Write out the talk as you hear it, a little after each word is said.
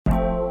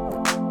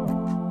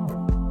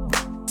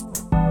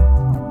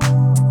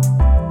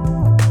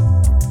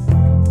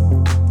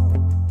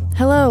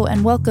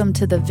and welcome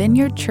to the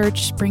Vineyard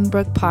Church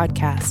Springbrook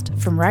podcast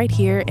from right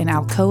here in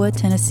Alcoa,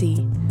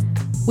 Tennessee.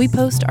 We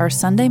post our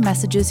Sunday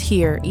messages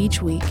here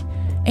each week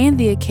and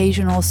the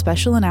occasional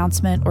special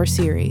announcement or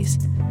series.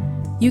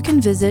 You can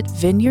visit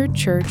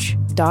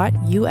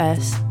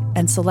vineyardchurch.us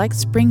and select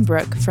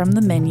Springbrook from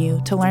the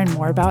menu to learn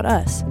more about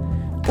us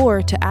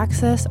or to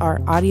access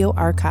our audio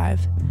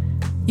archive.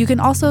 You can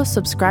also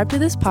subscribe to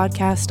this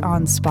podcast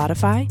on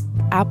Spotify,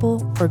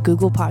 Apple, or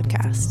Google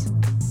Podcasts.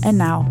 And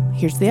now,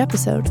 here's the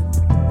episode.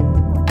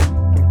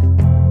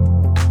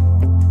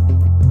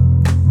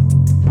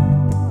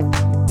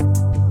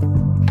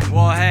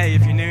 Well, hey,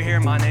 if you're new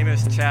here, my name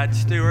is Chad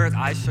Stewart.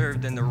 I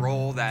served in the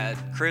role that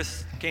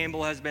Chris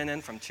Campbell has been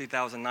in from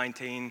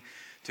 2019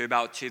 to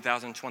about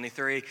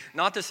 2023.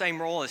 Not the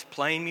same role as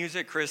playing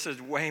music. Chris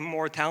is way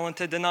more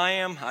talented than I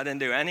am. I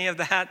didn't do any of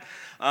that.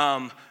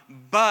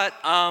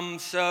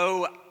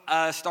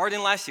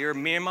 Starting last year,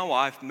 me and my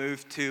wife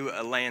moved to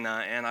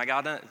Atlanta, and I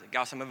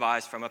got some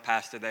advice from a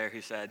pastor there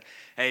who said,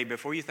 hey,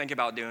 before you think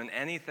about doing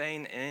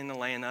anything in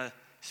Atlanta,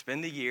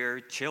 spend a year,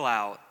 chill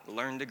out,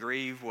 learn to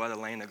grieve what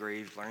Atlanta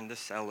grieves, learn to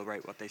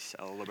celebrate what they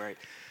celebrate.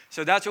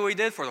 So that's what we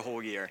did for the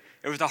whole year.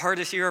 It was the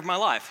hardest year of my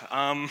life.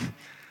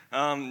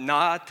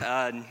 Not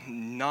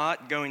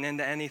going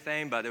into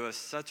anything, but it was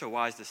such a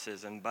wise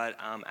decision. But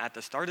at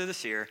the start of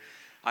this year,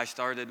 I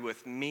started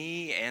with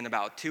me and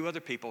about 2 other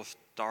people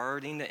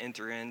starting to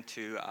enter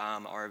into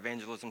our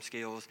evangelism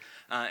skills.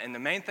 And the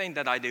main thing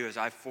that I do is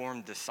I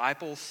form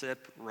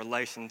discipleship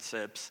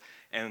relationships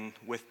and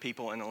with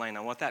people in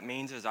Atlanta. What that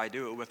means is I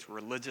do it with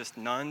religious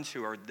nuns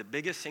who are the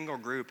biggest single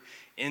group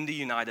in the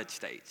United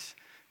States.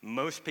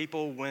 Most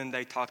people, when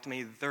they talk to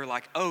me, they're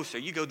like, oh, so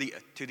you go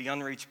to the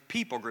unreached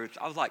people groups.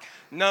 I was like,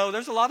 no,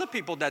 there's a lot of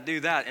people that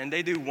do that, and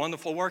they do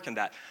wonderful work in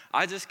that.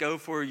 I just go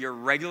for your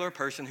regular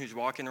person who's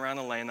walking around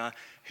Atlanta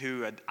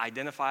who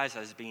identifies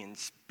as being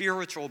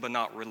spiritual but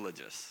not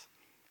religious.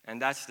 And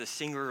that's the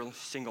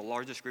single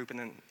largest group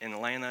in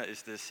Atlanta,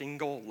 is the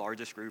single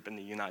largest group in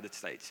the United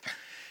States.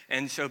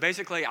 And so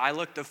basically, I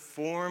look to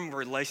form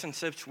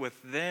relationships with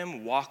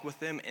them, walk with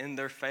them in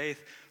their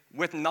faith,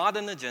 with not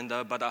an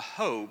agenda, but a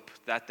hope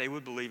that they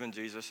would believe in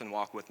Jesus and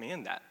walk with me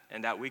in that,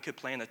 and that we could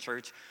plant a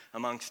church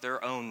amongst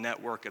their own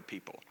network of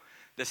people.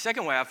 The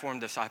second way I form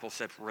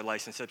discipleship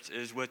relationships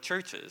is with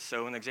churches.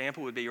 So an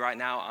example would be right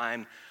now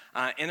I'm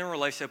in a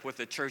relationship with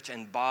a church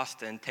in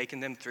Boston, taking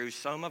them through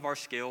some of our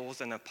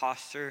skills and a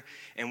posture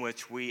in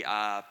which we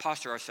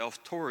posture ourselves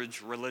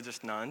towards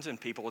religious nuns and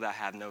people that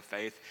have no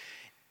faith,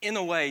 in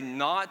a way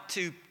not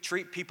to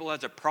treat people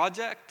as a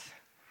project,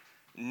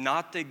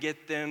 not to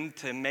get them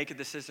to make a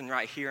decision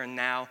right here and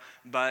now,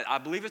 but I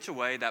believe it's a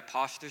way that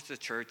postures the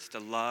church to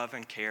love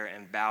and care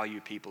and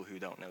value people who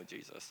don't know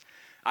Jesus.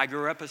 I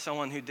grew up as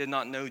someone who did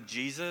not know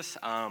Jesus,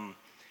 and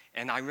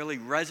I really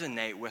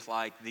resonate with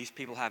these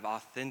people have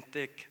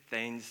authentic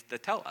things to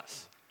tell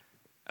us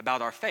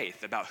about our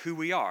faith, about who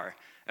we are,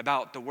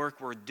 about the work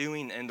we're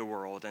doing in the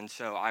world. And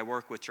so I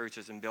work with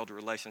churches and build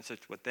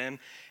relationships with them.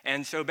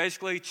 And so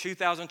basically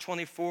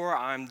 2024,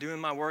 I'm doing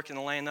my work in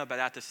Atlanta, but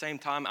at the same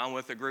time, I'm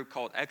with a group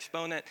called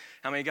Exponent.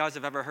 How many of you guys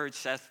have ever heard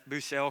Seth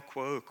Bussell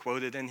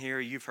quoted in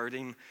here? You've heard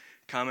him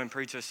come and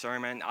preach a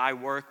sermon. I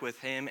work with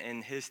him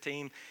and his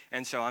team.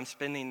 And so I'm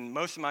spending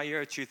most of my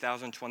year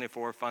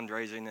 2024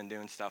 fundraising and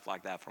doing stuff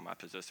like that for my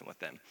position with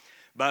them.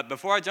 But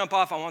before I jump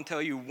off, I want to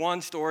tell you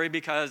one story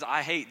because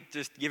I hate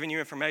just giving you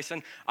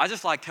information. I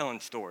just like telling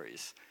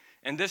stories.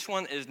 And this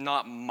one is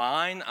not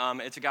mine.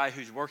 It's a guy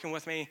who's working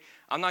with me.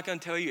 I'm not going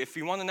to tell you. If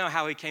you want to know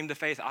how he came to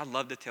faith, I'd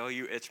love to tell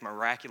you. It's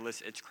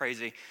miraculous. It's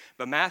crazy.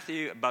 But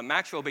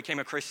Maxwell became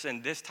a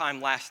Christian this time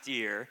last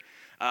year,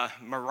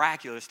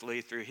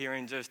 miraculously through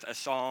hearing just a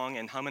song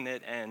and humming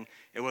it, and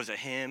it was a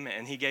hymn,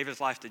 and he gave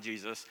his life to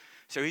Jesus.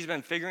 So he's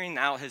been figuring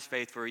out his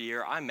faith for a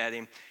year. I met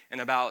him, and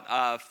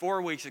about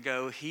 4 weeks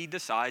ago, he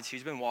decides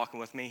he's been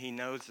walking with me. He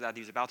knows that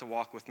he's about to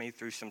walk with me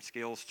through some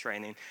skills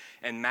training,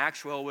 and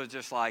Maxwell was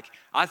just like,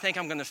 I think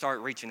I'm going to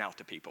start reaching out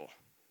to people.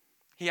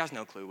 He has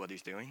no clue what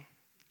he's doing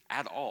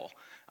at all.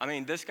 I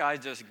mean, this guy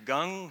just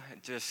gung-ho.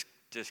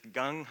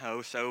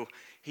 So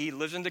he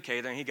lives in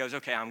Decatur, and he goes,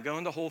 okay, I'm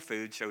going to Whole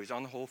Foods. So he's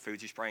on the Whole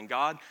Foods. He's praying,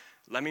 God,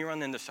 let me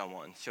run into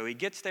someone. So he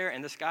gets there,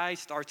 and this guy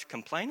starts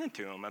complaining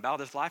to him about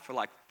his life for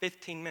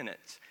 15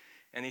 minutes.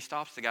 And he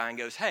stops the guy and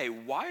goes, hey,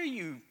 why are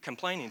you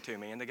complaining to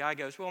me? And the guy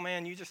goes, well,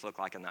 man, you just look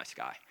like a nice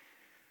guy.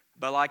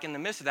 But in the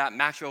midst of that,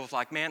 Maxwell was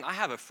like, man, I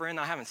have a friend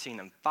I haven't seen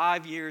in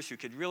 5 years who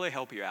could really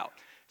help you out.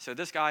 So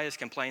this guy is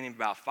complaining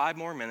about 5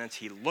 more minutes.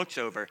 He looks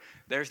over.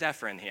 There's that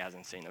friend he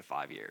hasn't seen in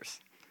 5 years.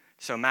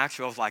 So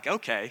Maxwell's like,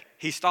 okay.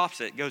 He stops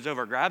it, goes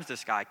over, grabs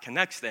this guy,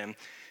 connects them,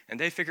 and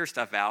they figure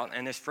stuff out.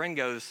 And his friend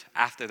goes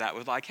after that,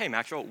 was like, hey,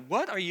 Maxwell,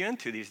 what are you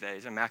into these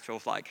days? And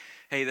Maxwell's like,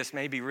 hey, this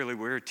may be really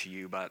weird to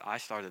you, but I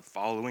started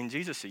following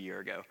Jesus a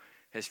year ago.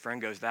 His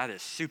friend goes, that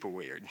is super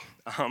weird.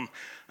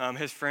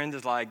 His friend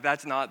is like,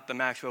 that's not the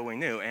Maxwell we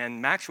knew.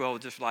 And Maxwell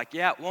was just like,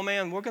 yeah, well,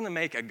 man, we're going to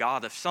make a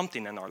God of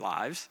something in our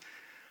lives.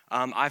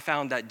 I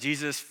found that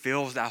Jesus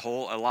fills that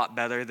hole a lot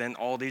better than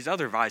all these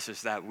other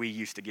vices that we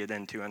used to get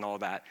into and all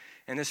that.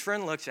 And his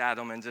friend looks at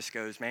him and just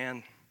goes,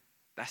 man,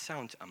 that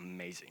sounds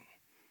amazing.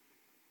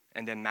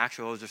 And then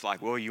Maxwell is just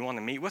like, well, you want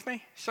to meet with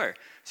me? Sure.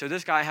 So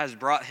this guy has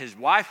brought his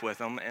wife with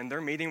him, and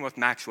they're meeting with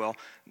Maxwell.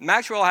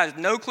 Maxwell has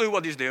no clue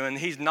what he's doing.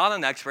 He's not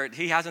an expert.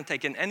 He hasn't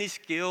taken any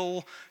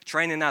skill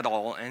training at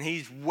all, and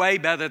he's way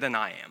better than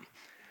I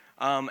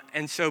am.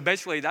 And so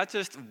basically, that's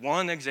just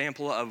one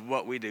example of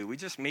what we do. We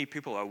just meet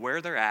people at where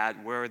they're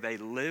at, where they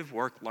live,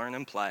 work, learn,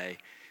 and play,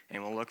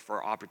 and we'll look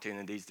for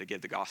opportunities to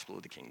give the gospel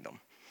of the kingdom.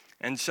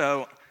 And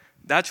so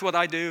that's what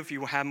I do. If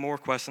you have more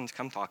questions,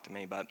 come talk to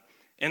me. But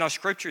in our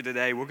scripture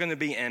today, we're going to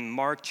be in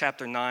Mark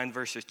chapter 9,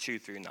 verses 2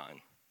 through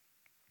 9.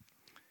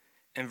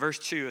 In verse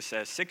 2, it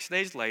says, 6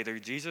 days later,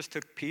 Jesus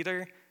took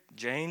Peter,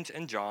 James,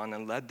 and John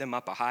and led them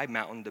up a high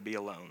mountain to be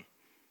alone.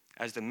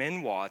 As the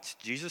men watched,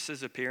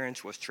 Jesus'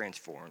 appearance was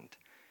transformed,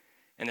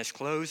 and his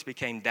clothes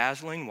became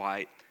dazzling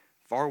white,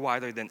 far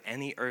whiter than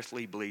any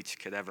earthly bleach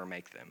could ever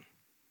make them.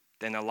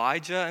 Then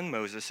Elijah and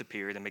Moses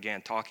appeared and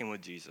began talking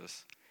with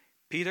Jesus.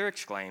 Peter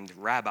exclaimed,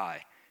 Rabbi,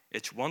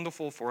 it's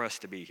wonderful for us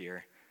to be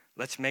here.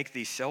 Let's make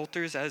these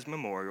shelters as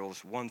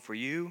memorials, one for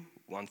you,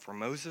 one for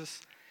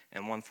Moses,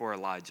 and one for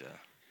Elijah.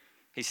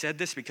 He said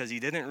this because he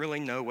didn't really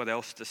know what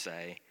else to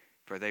say,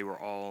 for they were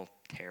all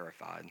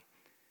terrified.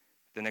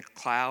 Then a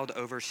cloud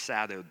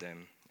overshadowed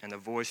them, and a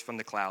voice from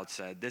the cloud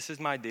said, This is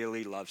my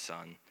dearly loved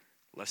son.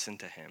 Listen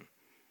to him.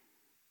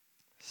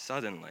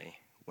 Suddenly,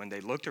 when they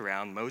looked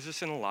around,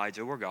 Moses and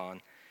Elijah were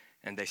gone,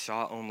 and they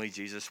saw only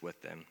Jesus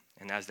with them.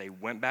 And as they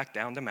went back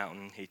down the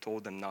mountain, he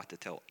told them not to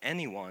tell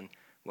anyone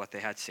what they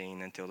had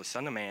seen until the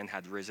Son of Man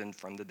had risen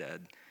from the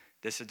dead.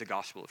 This is the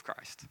gospel of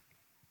Christ.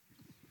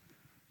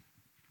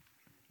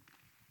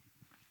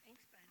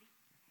 Thanks,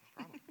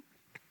 buddy.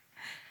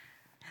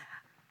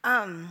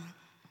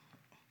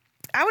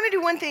 I want to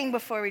do one thing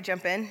before we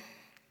jump in,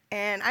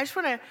 and I just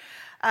want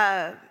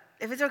to,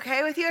 if it's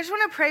okay with you, I just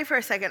want to pray for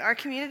a second. Our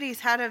community's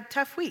had a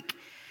tough week,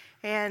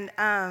 and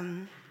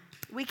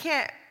we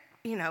can't,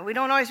 we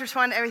don't always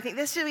respond to everything.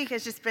 This week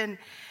has just been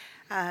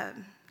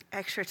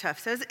extra tough.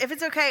 So if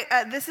it's okay,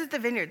 this is the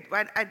Vineyard.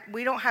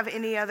 We don't have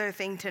any other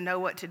thing to know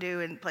what to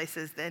do in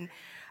places than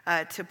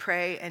to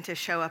pray and to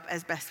show up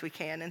as best we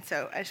can. And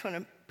so I just want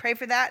to pray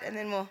for that, and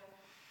then we'll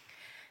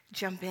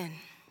jump in.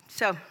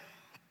 So,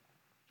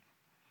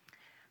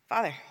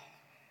 Father,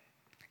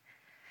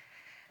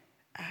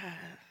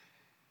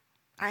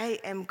 I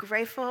am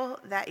grateful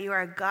that you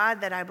are a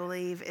God that I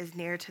believe is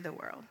near to the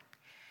world.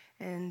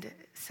 And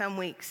some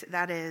weeks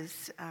that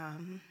is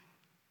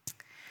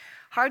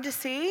hard to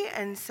see,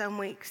 and some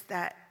weeks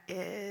that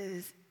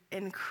is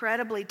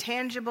incredibly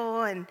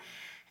tangible. And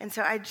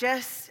so I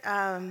just,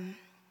 more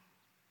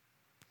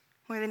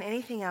than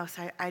anything else,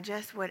 I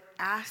just would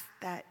ask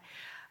that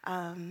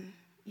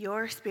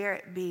your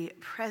Spirit be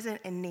present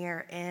and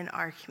near in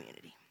our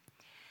community.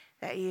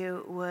 That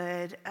you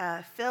would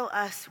fill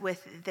us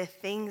with the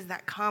things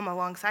that come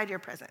alongside your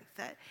presence.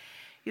 That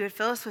you would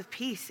fill us with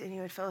peace, and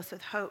you would fill us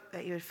with hope.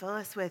 That you would fill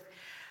us with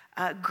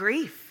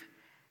grief.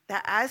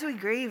 That as we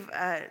grieve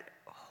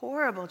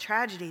horrible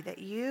tragedy, that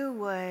you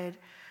would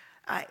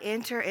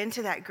enter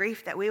into that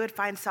grief, that we would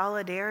find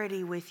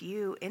solidarity with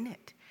you in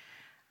it.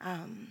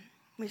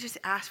 We just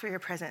ask for your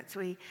presence.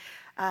 We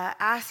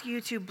ask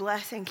you to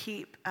bless and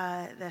keep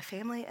the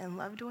family and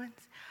loved ones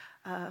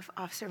of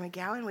Officer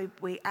McGowan.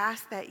 We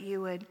ask that you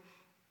would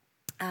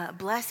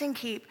bless and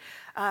keep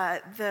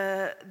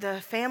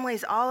the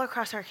families all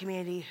across our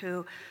community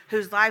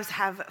whose lives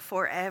have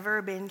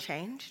forever been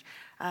changed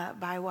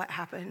by what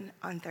happened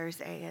on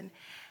Thursday.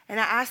 And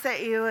I ask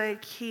that you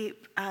would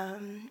keep,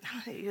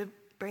 you would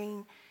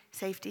bring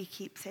safety,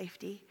 keep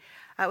safety.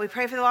 We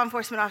pray for the law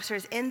enforcement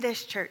officers in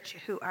this church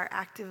who are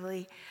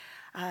actively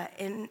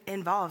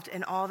involved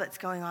in all that's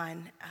going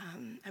on.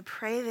 I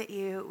pray that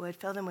you would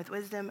fill them with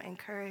wisdom and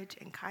courage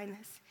and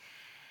kindness.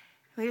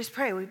 We just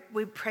pray.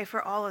 We pray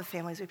for all of the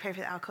families. We pray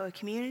for the Alcoa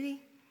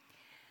community.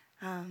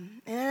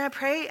 And then I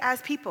pray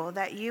as people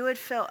that you would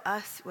fill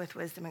us with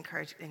wisdom and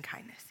courage and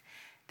kindness.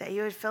 That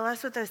you would fill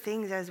us with those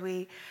things as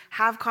we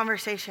have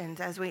conversations,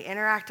 as we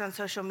interact on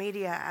social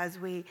media, as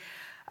we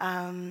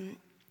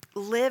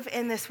live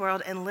in this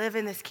world and live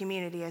in this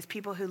community as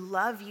people who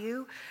love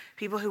you,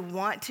 people who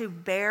want to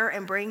bear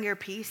and bring your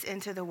peace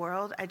into the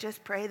world. I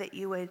just pray that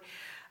you would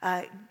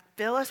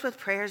fill us with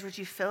prayers. Would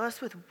you fill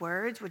us with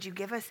words? Would you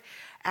give us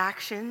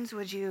actions?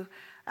 Would you,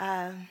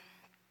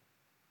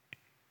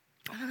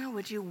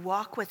 would you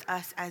walk with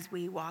us as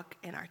we walk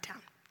in our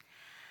town?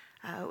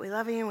 We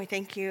love you and we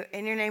thank you.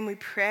 In your name we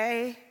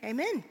pray.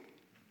 Amen.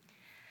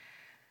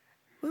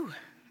 Ooh.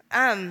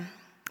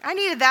 I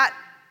needed that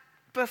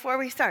before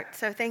we start,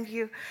 so thank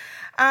you.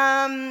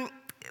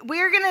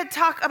 we're going to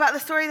talk about the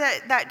story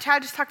that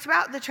Chad just talked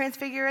about, the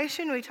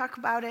Transfiguration. We talk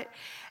about it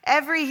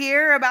every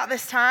year about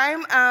this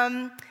time.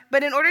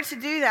 But in order to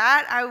do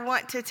that, I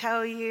want to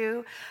tell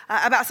you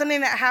about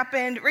something that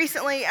happened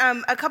recently.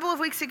 A couple of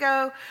weeks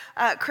ago,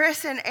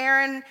 Chris and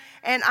Aaron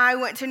and I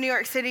went to New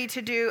York City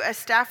to do a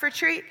staff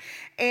retreat.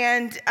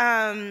 And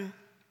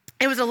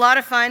it was a lot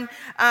of fun.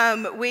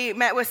 We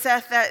met with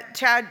Seth that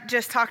Chad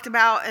just talked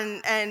about,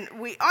 and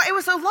it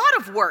was a lot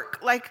of work.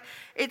 Like,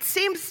 it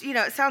seems,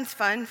 it sounds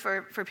fun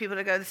for people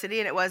to go to the city,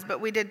 and it was, but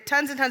we did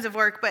tons and tons of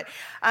work. But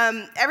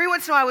every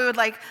once in a while, we would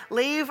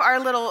leave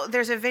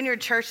there's a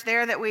Vineyard Church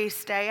there that we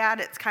stay at.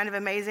 It's kind of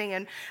amazing,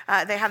 and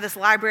they have this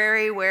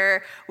library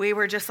where we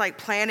were just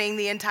planning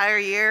the entire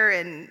year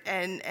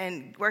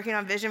and working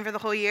on vision for the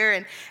whole year.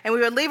 And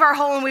we would leave our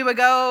hole and we would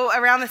go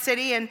around the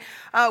city. And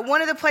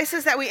one of the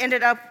places that we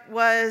ended up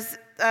was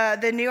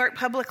the New York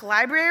Public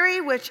Library,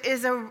 which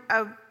is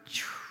a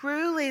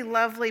truly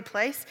lovely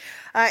place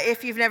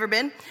if you've never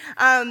been.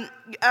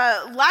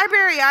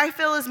 Library, I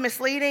feel, is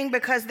misleading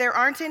because there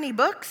aren't any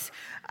books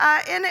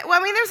in it.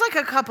 Well, there's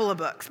a couple of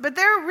books, but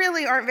there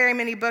really aren't very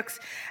many books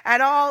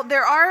at all.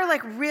 There are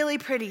really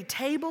pretty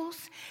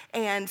tables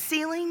and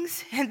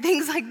ceilings and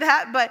things like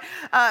that, but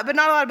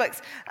not a lot of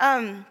books.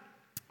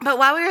 But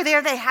while we were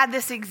there, they had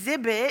this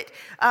exhibit,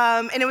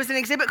 and it was an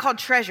exhibit called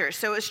Treasures.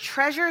 So it was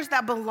treasures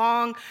that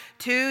belong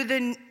to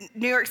the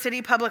New York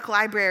City Public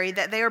Library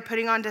that they were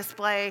putting on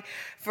display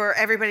for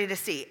everybody to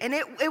see. And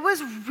it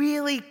was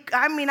really,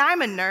 I'm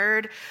a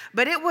nerd,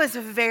 but it was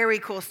very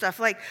cool stuff.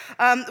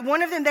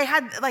 One of them, they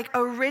had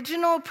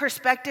original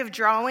perspective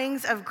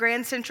drawings of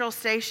Grand Central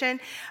Station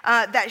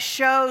that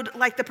showed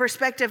the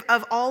perspective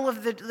of all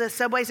of the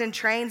subways and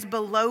trains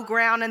below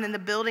ground and then the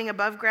building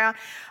above ground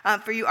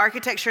for you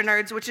architecture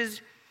nerds, which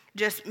is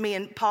just me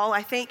and Paul,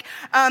 I think.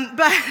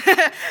 But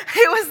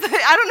it was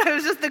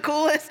just the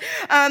coolest.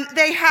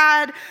 They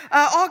had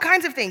all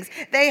kinds of things.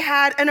 They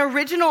had an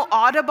original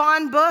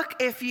Audubon book.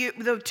 If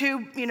the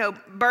two,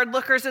 bird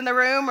lookers in the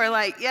room are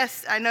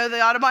yes, I know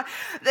the Audubon.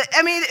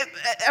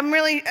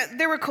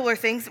 There were cooler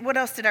things. What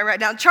else did I write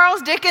down?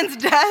 Charles Dickens'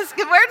 desk.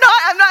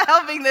 I'm not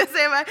helping this,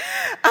 am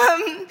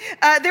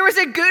I? There was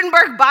a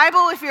Gutenberg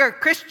Bible if you're a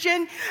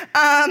Christian.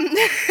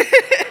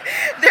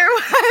 There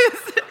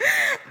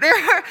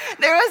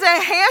was a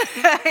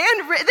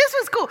handwritten, this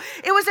was cool.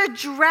 It was a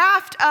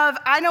draft of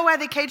I Know Why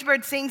the Caged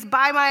Bird Sings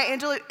by Maya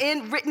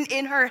Angelou written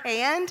in her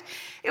hand.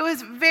 It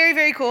was very,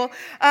 very cool.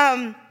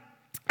 And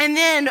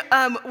then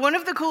one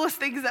of the coolest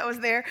things that was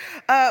there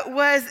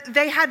was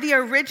they had the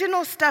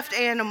original stuffed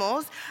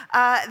animals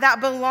that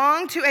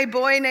belonged to a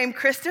boy named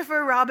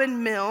Christopher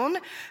Robin Milne,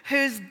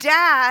 whose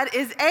dad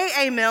is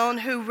A.A. Milne,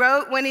 who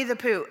wrote Winnie the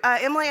Pooh.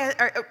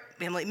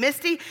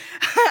 Misty,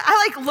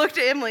 I looked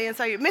at Emily and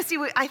saw you. Misty,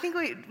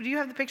 do you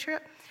have the picture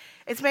up?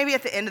 It's maybe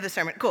at the end of the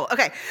sermon. Cool.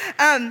 Okay.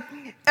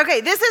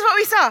 This is what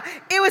we saw.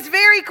 It was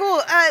very cool.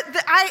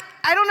 I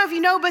don't know if you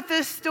know, but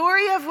the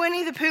story of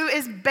Winnie the Pooh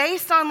is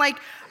based on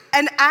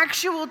an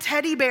actual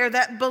teddy bear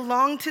that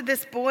belonged to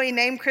this boy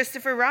named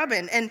Christopher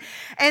Robin and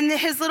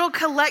his little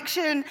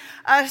collection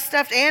of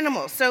stuffed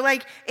animals. So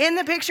in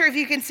the picture, if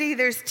you can see,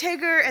 there's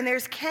Tigger and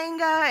there's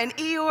Kanga and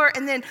Eeyore,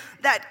 and then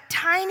that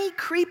tiny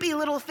creepy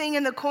little thing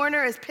in the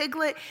corner is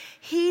Piglet.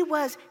 He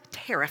was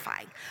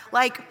terrifying.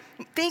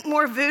 Think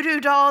more voodoo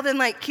doll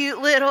than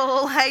cute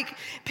little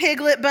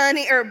piglet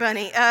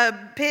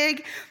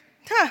pig.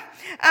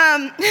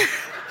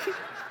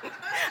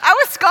 I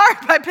was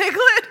scarred by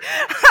Piglet,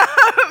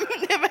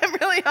 if I'm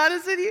really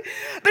honest with you.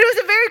 But it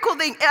was a very cool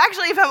thing.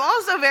 Actually, if I'm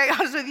also very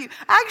honest with you,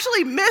 I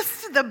actually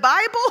missed the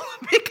Bible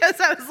because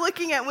I was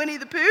looking at Winnie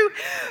the Pooh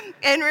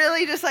and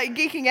really just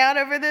geeking out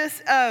over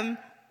this.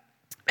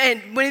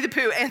 And Winnie the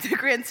Pooh and the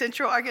Grand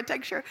Central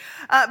architecture.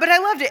 But I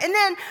loved it. And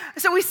then,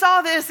 so we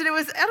saw this, and it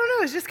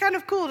was just kind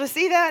of cool to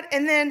see that.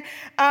 And then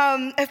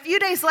a few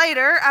days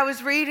later, I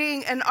was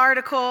reading an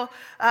article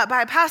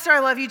by a pastor I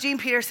love, Eugene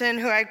Peterson,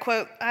 who I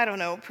quote,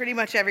 pretty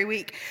much every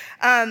week.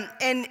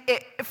 And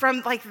from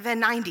the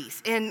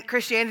 90s in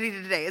Christianity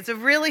Today. It's a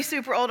really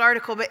super old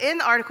article, but in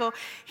the article,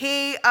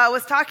 he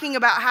was talking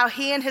about how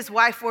he and his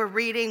wife were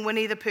reading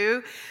Winnie the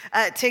Pooh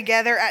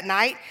together at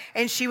night,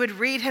 and she would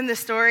read him the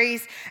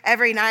stories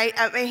every night.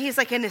 He's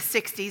in his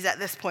 60s at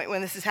this point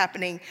when this is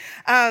happening.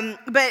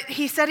 But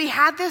he said he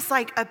had this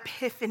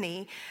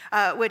epiphany,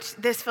 which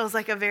this feels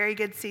like a very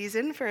good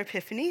season for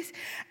epiphanies.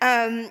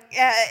 And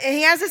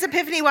he has this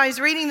epiphany while he's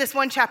reading this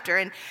one chapter.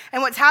 And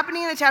what's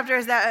happening in the chapter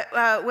is that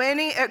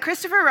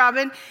Christopher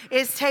Robin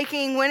is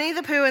taking Winnie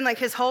the Pooh and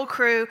his whole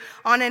crew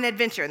on an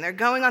adventure. And they're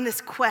going on this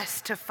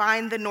quest to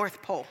find the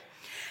North Pole.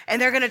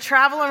 And they're going to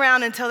travel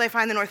around until they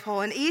find the North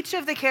Pole. And each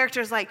of the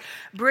characters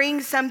bring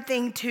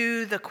something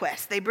to the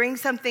quest. They bring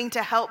something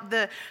to help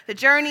the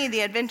journey,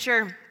 the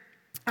adventure.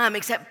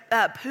 Except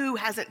Pooh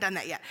hasn't done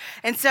that yet.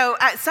 And so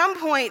at some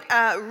point,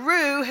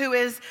 Roo, who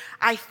is,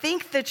 I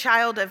think, the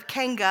child of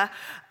Kanga,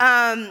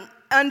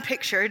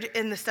 unpictured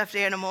in the stuffed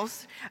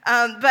animals.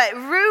 But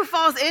Rue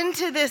falls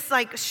into this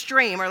like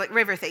stream or like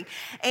river thing.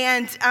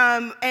 And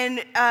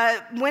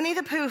Winnie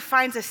the Pooh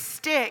finds a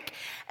stick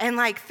and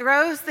like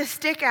throws the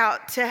stick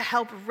out to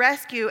help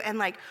rescue and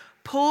like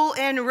pull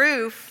in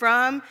Rue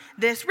from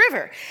this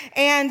river.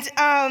 And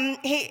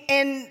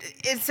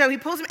so he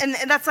pulls him, and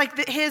that's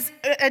like his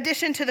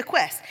addition to the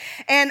quest.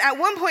 And at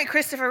one point,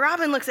 Christopher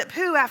Robin looks at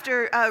Pooh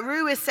after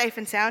Rue is safe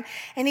and sound,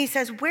 and he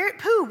says,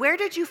 Pooh, where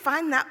did you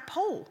find that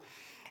pole?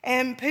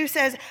 And Pooh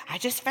says, I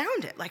just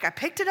found it. Like I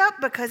picked it up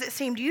because it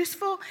seemed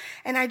useful,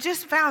 and I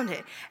just found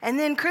it. And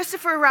then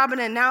Christopher Robin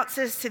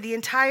announces to the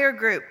entire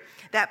group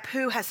that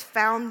Pooh has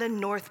found the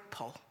North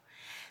Pole.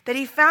 That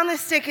he found the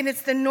stick and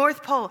it's the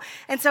North Pole.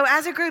 And so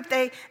as a group,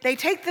 they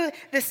take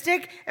the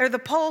stick or the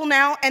pole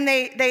now and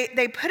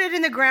they put it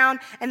in the ground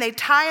and they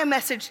tie a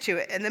message to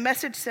it. And the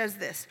message says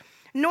this: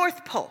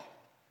 North Pole,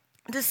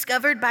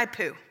 discovered by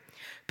Pooh.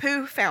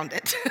 Pooh found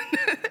it.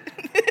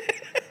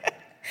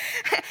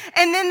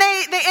 And then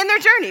they end their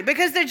journey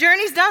because their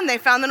journey's done. They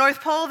found the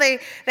North Pole. They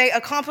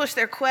accomplished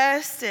their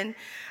quest. And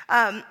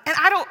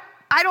I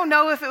don't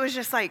know if it was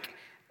just like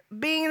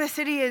being in the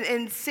city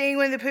and seeing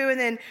Winnie the Pooh and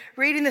then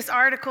reading this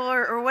article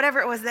or whatever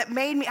it was that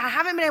made me, I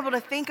haven't been able to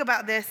think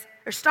about this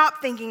or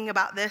stop thinking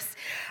about this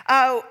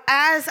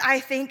as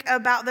I think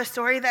about the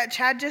story that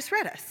Chad just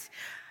read us.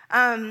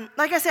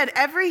 Like I said,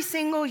 every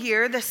single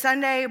year, the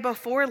Sunday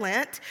before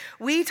Lent,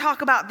 we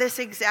talk about this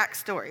exact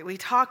story. We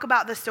talk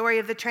about the story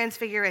of the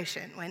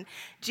Transfiguration when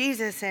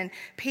Jesus and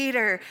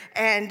Peter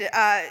and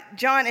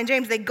John and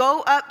James, they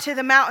go up to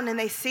the mountain and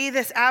they see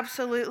this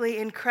absolutely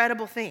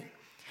incredible thing.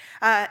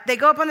 They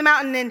go up on the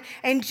mountain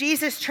and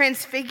Jesus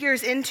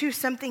transfigures into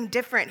something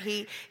different.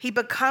 He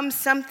becomes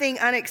something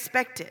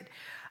unexpected.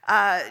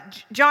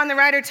 John the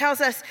writer tells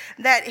us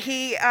that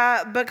he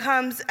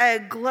becomes a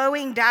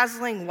glowing,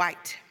 dazzling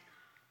white.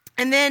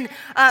 And then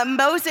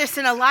Moses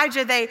and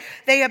Elijah,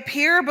 they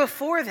appear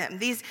before them.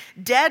 These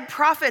dead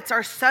prophets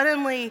are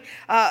suddenly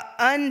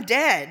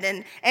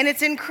undead, and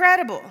it's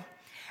incredible.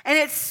 And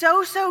it's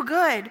so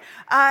good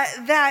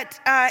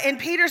that in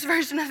Peter's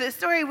version of the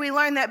story, we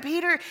learn that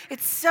Peter,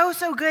 it's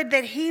so good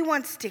that he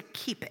wants to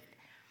keep it.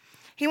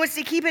 He wants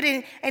to keep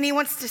it and he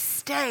wants to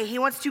stay. He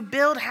wants to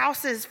build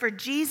houses for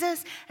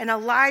Jesus and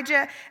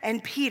Elijah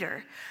and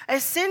Peter.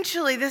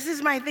 Essentially, this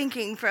is my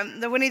thinking from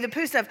the Winnie the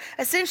Pooh stuff.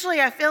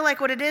 Essentially, I feel like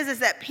what it is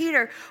that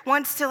Peter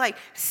wants to like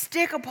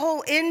stick a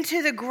pole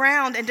into the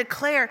ground and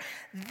declare,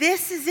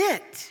 this is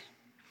it.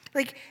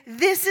 Like,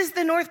 this is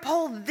the North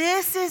Pole.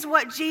 This is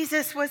what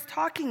Jesus was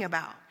talking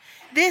about.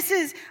 This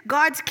is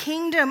God's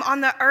kingdom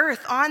on the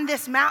earth, on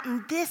this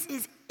mountain. This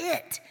is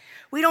it.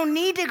 We don't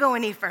need to go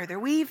any further.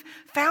 We've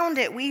found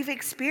it. We've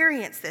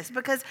experienced this.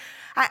 Because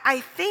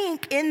I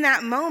think in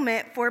that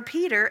moment for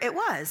Peter, it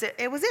was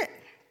it.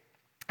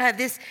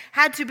 This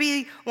had to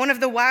be one of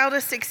the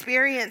wildest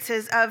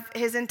experiences of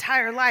his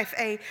entire life.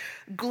 A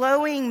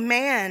glowing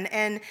man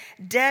and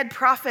dead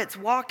prophets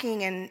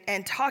walking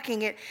and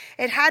talking. It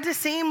had to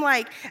seem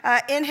like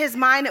in his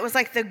mind it was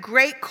like the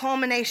great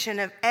culmination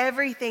of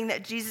everything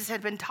that Jesus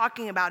had been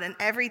talking about and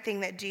everything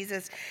that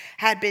Jesus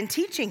had been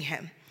teaching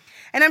him.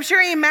 And I'm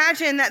sure he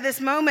imagined that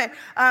this moment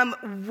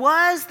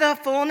was the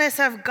fullness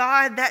of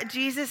God that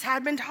Jesus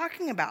had been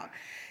talking about.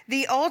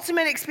 The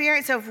ultimate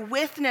experience of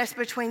witness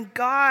between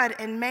God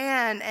and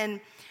man and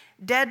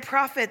dead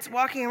prophets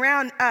walking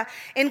around.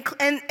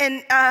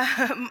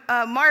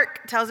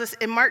 Mark tells us,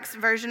 in Mark's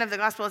version of the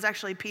gospel is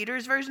actually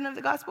Peter's version of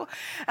the gospel.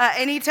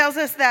 And he tells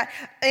us that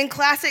in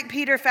classic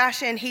Peter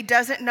fashion, he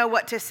doesn't know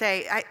what to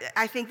say.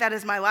 I think that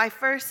is my life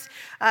verse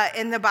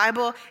in the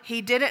Bible.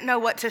 He didn't know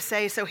what to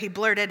say, so he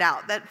blurted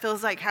out. That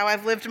feels like how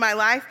I've lived my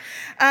life.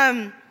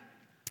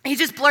 He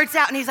just blurts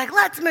out and he's like,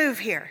 let's move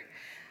here.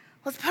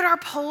 Let's put our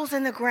poles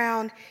in the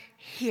ground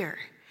here.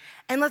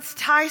 And let's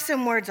tie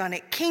some words on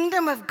it.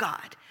 Kingdom of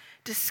God,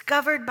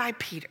 discovered by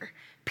Peter.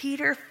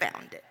 Peter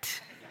found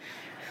it.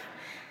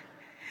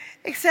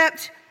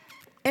 Except,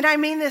 and I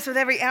mean this with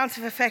every ounce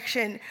of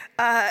affection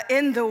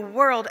in the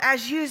world,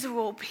 as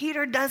usual,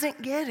 Peter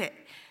doesn't get it.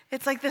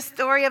 It's like the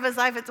story of his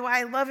life. It's why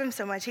I love him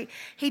so much.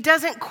 He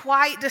doesn't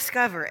quite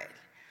discover it.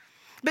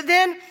 But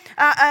then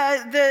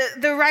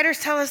the writers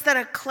tell us that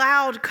a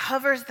cloud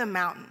covers the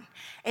mountain.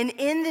 And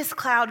in this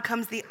cloud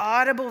comes the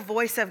audible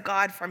voice of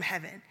God from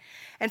heaven.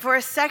 And for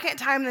a second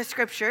time in the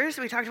scriptures,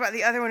 we talked about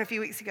the other one a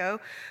few weeks ago,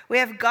 we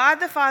have God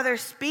the Father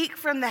speak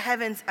from the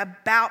heavens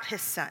about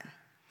his son.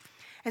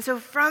 And so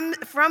from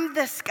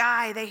the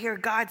sky, they hear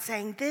God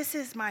saying, this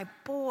is my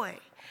boy,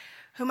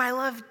 whom I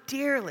love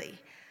dearly.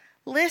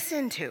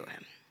 Listen to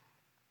him.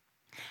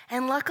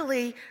 And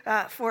luckily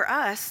for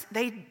us,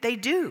 they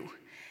do.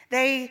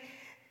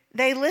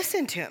 They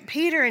listened to him.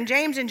 Peter and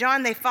James and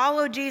John, they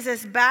followed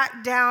Jesus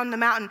back down the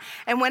mountain.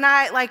 And when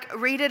I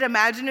read it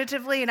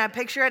imaginatively and I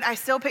picture it, I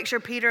still picture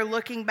Peter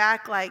looking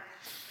back like,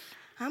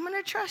 I'm going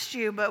to trust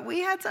you, but we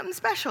had something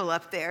special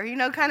up there.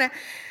 Kind of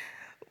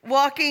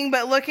walking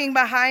but looking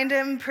behind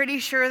him, pretty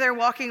sure they're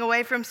walking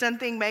away from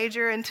something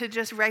major into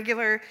just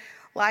regular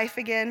life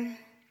again.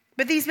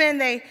 But these men,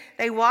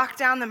 they walk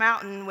down the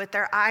mountain with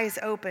their eyes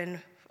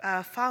open,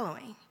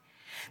 following.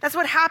 That's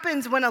what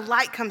happens when a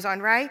light comes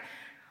on, right?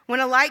 When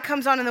a light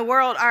comes on in the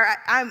world,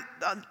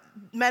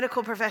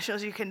 medical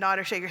professionals, you can nod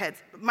or shake your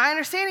heads. My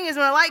understanding is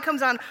when a light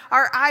comes on,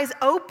 our eyes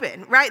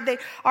open, right?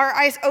 Our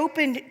eyes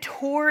open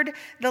toward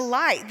the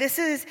light. This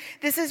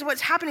is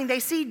what's happening. They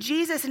see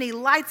Jesus and he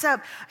lights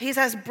up. He's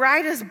as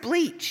bright as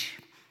bleach.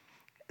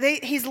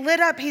 He's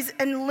lit up, he's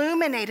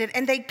illuminated,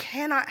 and they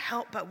cannot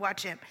help but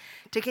watch him,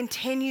 to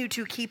continue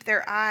to keep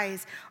their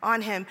eyes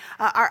on him.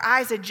 Our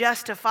eyes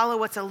adjust to follow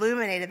what's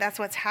illuminated. That's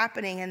what's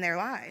happening in their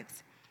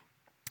lives.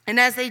 And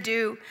as they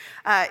do,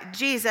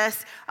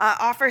 Jesus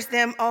offers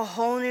them a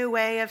whole new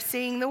way of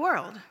seeing the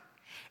world.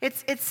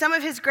 It's some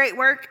of his great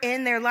work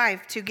in their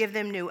life to give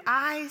them new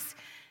eyes,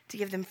 to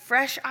give them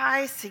fresh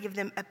eyes, to give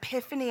them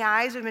epiphany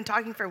eyes. We've been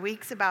talking for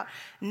weeks about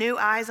new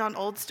eyes on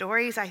old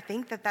stories. I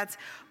think that's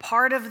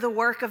part of the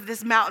work of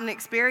this mountain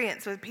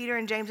experience with Peter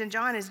and James and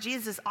John, is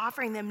Jesus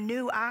offering them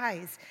new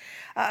eyes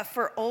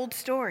for old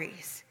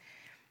stories.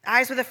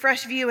 Eyes with a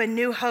fresh view, a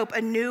new hope,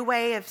 a new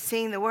way of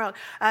seeing the world.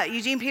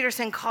 Eugene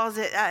Peterson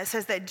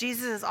says that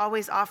Jesus is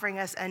always offering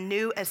us a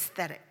new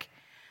aesthetic,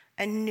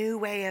 a new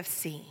way of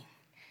seeing.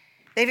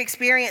 They've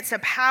experienced a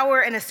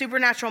power and a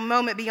supernatural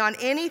moment beyond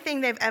anything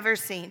they've ever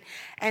seen,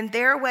 and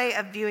their way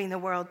of viewing the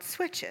world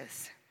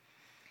switches.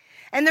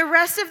 And the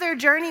rest of their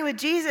journey with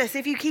Jesus,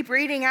 if you keep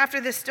reading after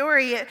the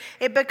story,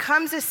 it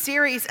becomes a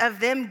series of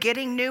them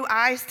getting new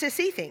eyes to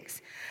see things,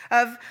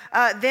 of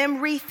them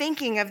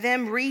rethinking, of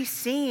them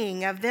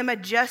re-seeing, of them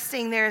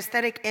adjusting their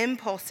aesthetic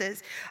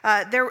impulses.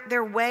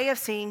 Their way of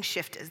seeing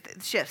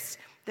shifts.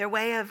 Their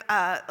way of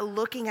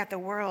looking at the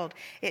world,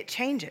 it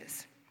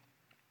changes.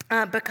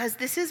 Because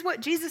this is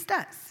what Jesus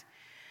does.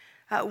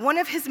 One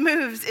of his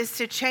moves is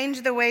to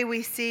change the way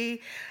we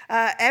see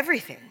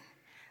everything.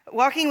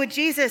 Walking with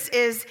Jesus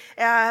is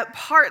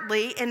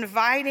partly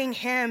inviting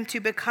him to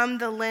become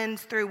the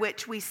lens through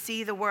which we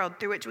see the world,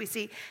 through which we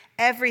see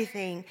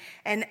everything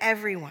and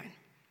everyone.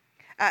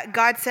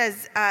 God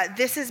says,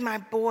 this is my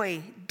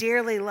boy,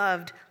 dearly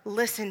loved,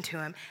 listen to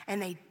him. And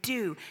they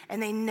do,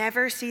 and they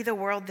never see the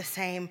world the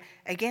same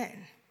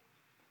again.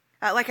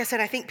 Like I said,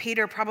 I think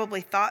Peter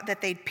probably thought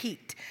that they'd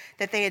peaked,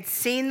 that they had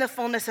seen the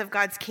fullness of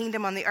God's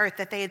kingdom on the earth,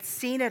 that they had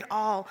seen it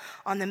all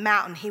on the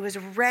mountain. He was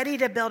ready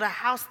to build a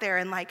house there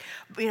and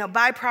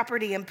buy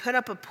property and put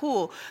up a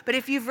pool. But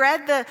if you've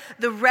read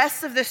the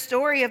rest of the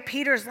story of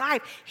Peter's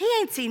life, he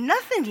ain't seen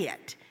nothing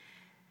yet.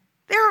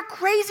 There are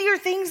crazier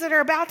things that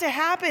are about to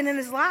happen in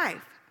his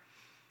life.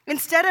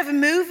 Instead of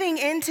moving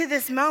into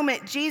this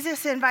moment,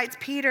 Jesus invites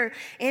Peter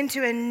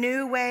into a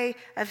new way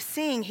of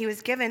seeing. He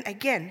was given,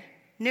 again,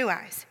 new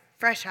eyes.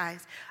 Fresh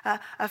eyes,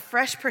 a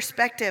fresh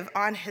perspective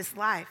on his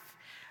life,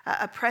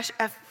 a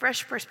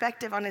fresh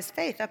perspective on his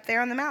faith up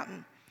there on the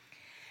mountain.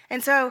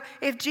 And so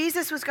if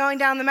Jesus was going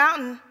down the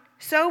mountain,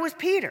 so was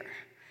Peter.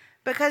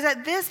 Because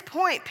at this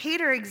point,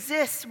 Peter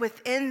exists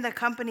within the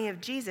company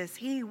of Jesus.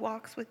 He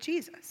walks with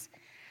Jesus.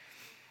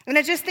 And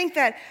I just think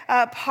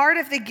that part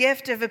of the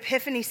gift of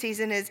Epiphany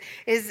season is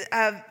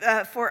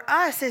for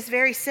us is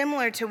very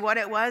similar to what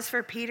it was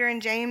for Peter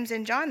and James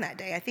and John that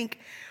day. I think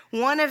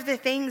one of the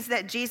things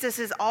that Jesus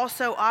is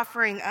also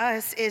offering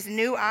us is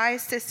new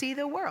eyes to see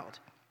the world.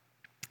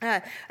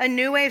 A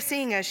new way of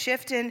seeing, a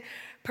shift in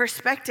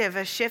perspective,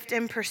 a shift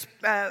in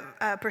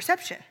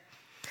perception.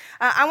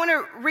 I want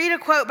to read a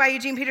quote by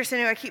Eugene Peterson,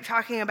 who I keep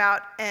talking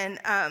about, and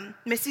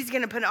Missy's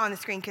going to put it on the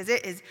screen because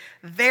it is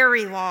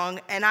very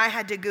long, and I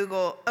had to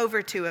Google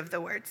over 2 of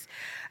the words.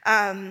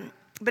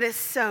 But it's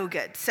so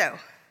good. So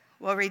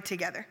we'll read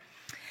together.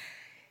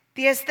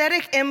 The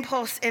aesthetic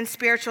impulse in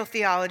spiritual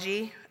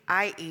theology,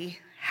 i.e.,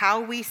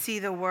 how we see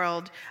the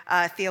world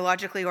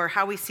theologically, or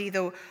how we see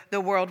the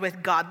world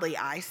with godly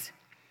eyes.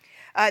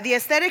 The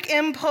aesthetic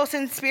impulse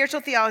in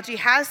spiritual theology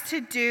has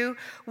to do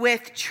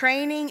with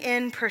training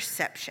in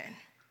perception,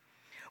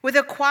 with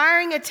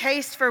acquiring a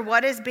taste for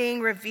what is being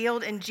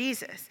revealed in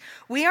Jesus.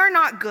 We are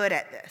not good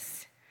at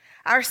this.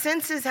 Our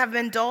senses have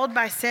been dulled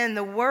by sin.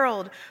 The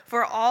world,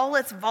 for all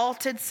its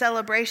vaulted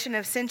celebration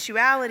of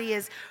sensuality,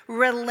 is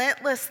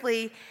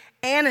relentlessly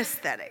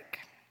anesthetic,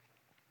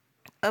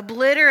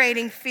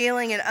 obliterating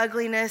feeling and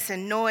ugliness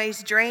and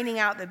noise, draining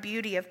out the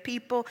beauty of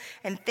people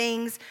and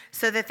things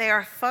so that they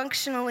are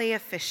functionally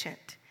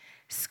efficient,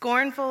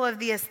 scornful of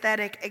the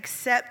aesthetic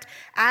except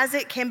as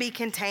it can be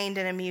contained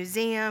in a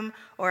museum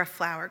or a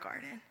flower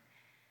garden.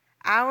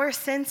 Our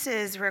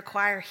senses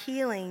require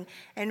healing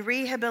and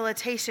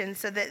rehabilitation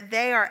so that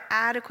they are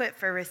adequate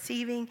for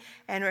receiving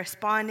and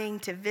responding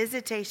to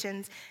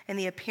visitations and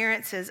the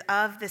appearances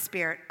of the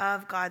Spirit,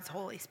 of God's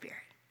Holy Spirit.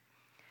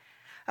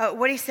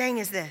 What he's saying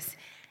is this.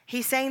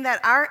 He's saying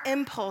that our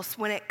impulse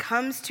when it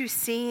comes to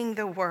seeing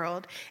the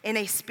world in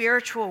a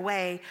spiritual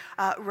way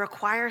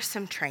requires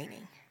some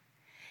training.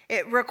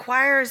 It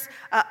requires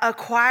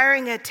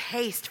acquiring a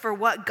taste for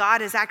what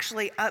God is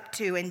actually up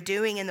to and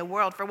doing in the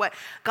world, for what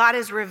God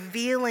is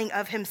revealing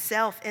of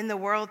himself in the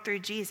world through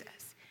Jesus.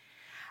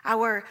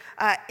 Our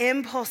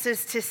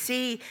impulses to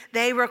see,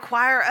 they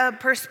require a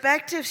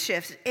perspective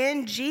shift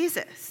in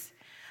Jesus.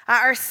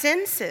 Our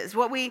senses,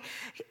 what we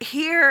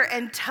hear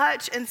and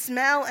touch and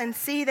smell and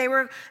see, they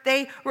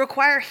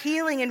require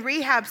healing and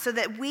rehab so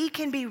that we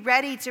can be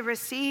ready to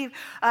receive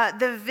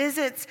the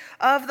visits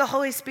of the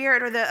Holy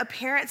Spirit or the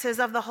appearances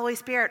of the Holy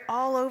Spirit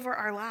all over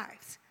our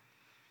lives.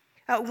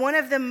 One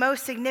of the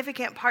most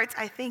significant parts,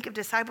 I think, of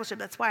discipleship,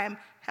 that's why I'm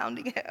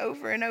hounding it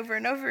over and over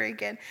and over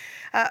again,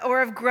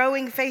 or of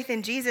growing faith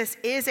in Jesus,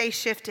 is a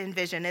shift in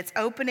vision. It's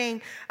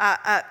opening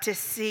up to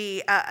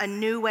see a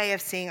new way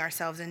of seeing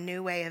ourselves, a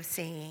new way of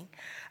seeing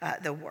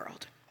the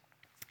world.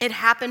 It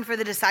happened for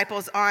the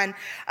disciples on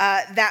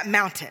that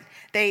mountain.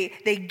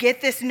 They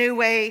get this new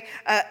way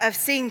of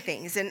seeing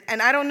things.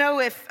 And I don't know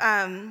if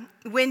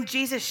when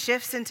Jesus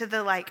shifts into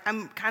the,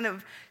 I'm kind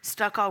of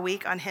stuck all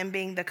week on him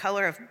being the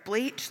color of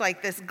bleach,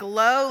 like this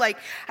glow. I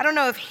don't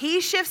know if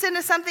he shifts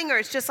into something or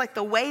it's just like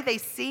the way they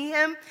see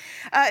him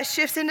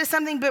shifts into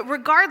something. But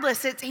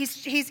regardless,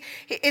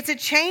 it's a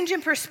change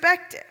in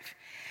perspective.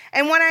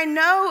 And what I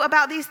know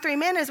about these three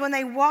men is when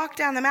they walk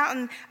down the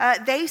mountain,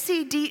 they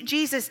see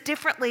Jesus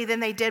differently than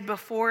they did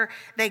before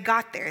they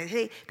got there.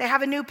 They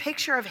have a new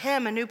picture of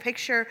him, a new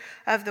picture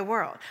of the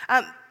world.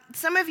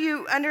 Some of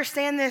you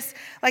understand this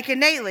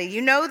innately.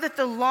 You know that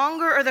the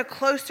longer or the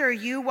closer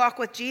you walk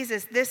with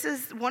Jesus, this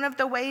is one of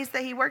the ways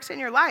that he works in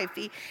your life.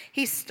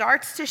 He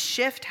starts to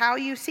shift how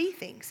you see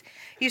things.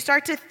 You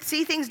start to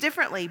see things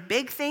differently,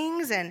 big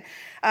things and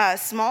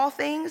small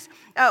things.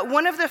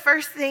 One of the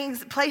first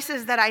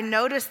places that I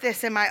noticed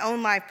this in my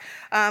own life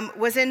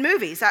was in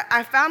movies.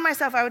 I found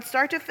myself, I would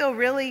start to feel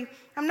really,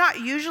 I'm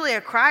not usually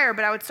a crier,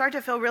 but I would start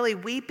to feel really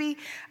weepy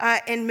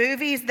in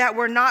movies that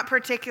were not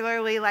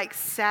particularly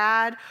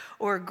sad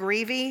or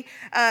grievy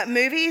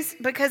movies,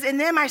 because in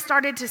them I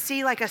started to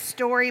see a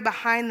story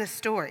behind the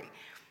story.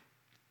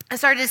 I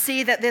started to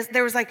see that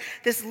there was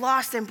this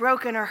lost and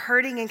broken or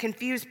hurting and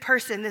confused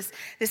person, this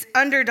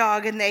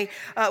underdog, and they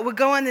would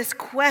go on this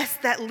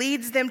quest that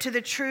leads them to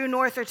the true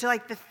north or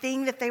to the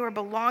thing that they were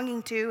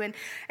belonging to,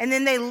 and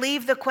then they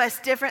leave the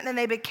quest different than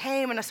they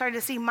became, and I started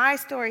to see my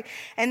story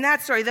and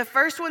that story. The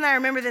first one I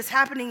remember this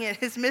happening in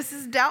is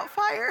Mrs.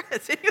 Doubtfire.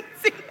 Has anyone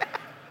seen that?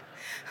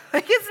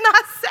 It's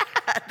not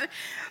sad,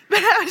 but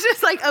I was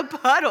just a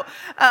puddle.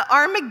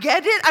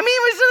 Armageddon. I mean,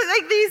 it was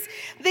just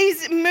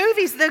these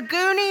movies, The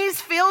Goonies,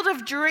 Field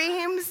of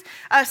Dreams,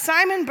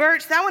 Simon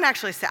Birch. That one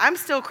actually, I'm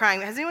still crying.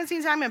 Has anyone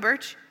seen Simon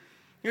Birch?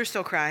 You're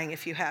still crying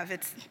if you have.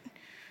 It's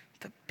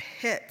the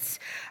pits.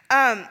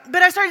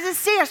 But I started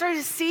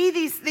to see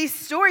these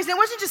stories. And it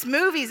wasn't just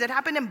movies. It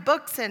happened in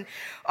books and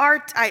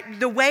art.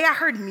 The way I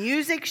heard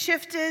music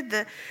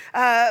shifted.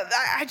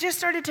 I just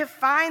started to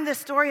find the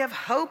story of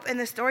hope and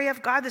the story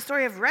of God, the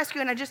story of rescue.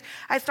 And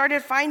I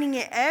started finding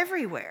it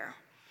everywhere.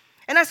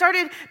 And I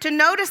started to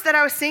notice that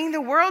I was seeing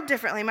the world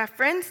differently, my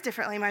friends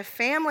differently, my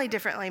family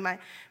differently, my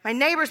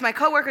neighbors, my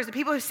coworkers, the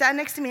people who sat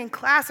next to me in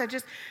class. I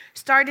just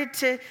started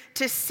to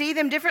see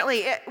them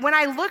differently. When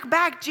I look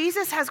back,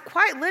 Jesus has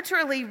quite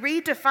literally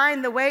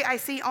redefined the way I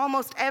see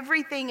almost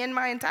everything in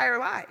my entire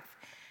life.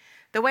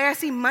 The way I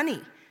see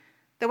money,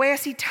 the way I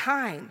see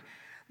time,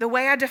 the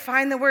way I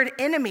define the word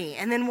enemy,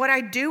 and then what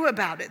I do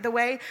about it, the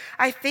way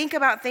I think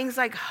about things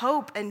like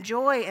hope and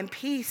joy and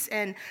peace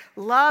and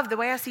love, the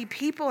way I see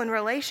people and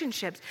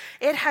relationships.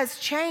 It has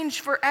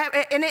changed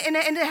forever, and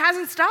it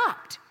hasn't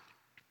stopped.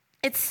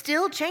 It's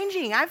still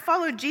changing. I've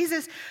followed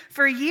Jesus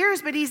for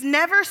years, but he's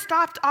never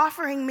stopped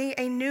offering me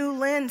a new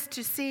lens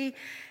to see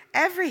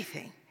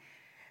everything.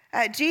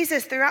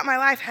 Jesus, throughout my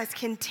life, has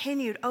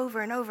continued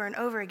over and over and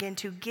over again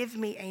to give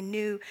me a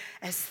new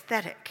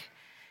aesthetic,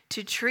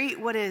 to treat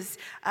what is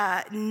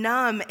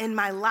numb in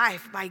my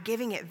life by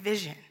giving it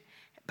vision,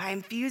 by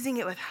infusing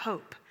it with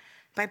hope,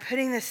 by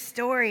putting the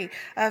story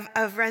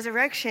of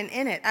resurrection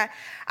in it.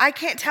 I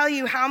can't tell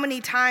you how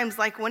many times,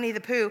 like Winnie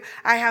the Pooh,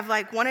 I have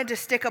wanted to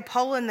stick a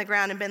pole in the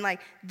ground and been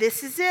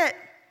this is it.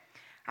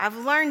 I've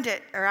learned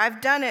it, or I've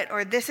done it,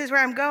 or this is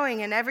where I'm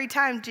going. And every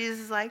time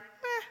Jesus is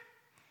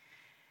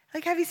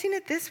have you seen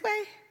it this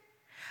way?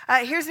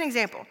 Here's an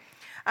example.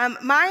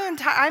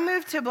 I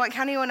moved to Blount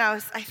County when I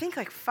was, I think,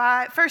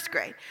 first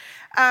grade.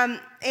 When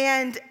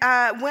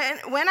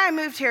I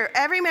moved here,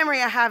 every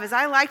memory I have is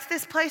I liked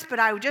this place, but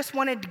I just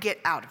wanted to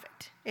get out of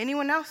it.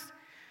 Anyone else?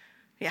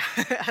 Yeah,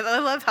 I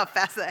love how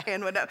fast that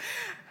hand went up.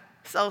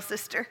 Soul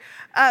sister.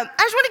 I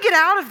just want to get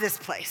out of this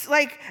place.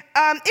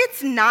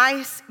 It's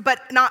nice, but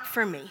not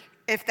for me,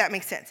 if that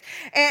makes sense.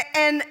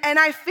 And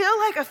I feel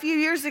like a few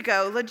years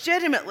ago,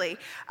 legitimately,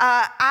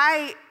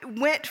 I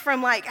went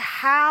from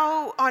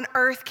how on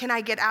earth can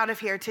I get out of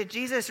here to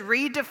Jesus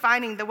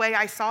redefining the way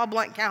I saw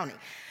Blount County.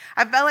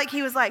 I felt like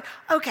he was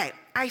okay,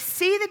 I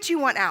see that you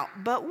want out,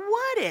 but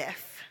what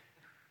if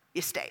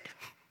you stayed?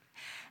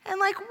 And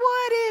what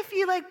if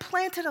you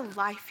planted a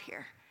life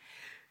here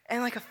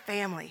and a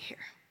family here?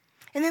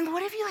 And then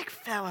what if you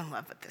fell in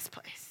love with this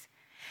place?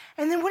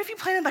 And then what if you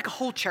planted a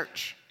whole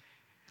church?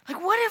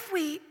 What if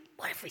we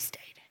stayed?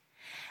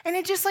 And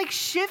it just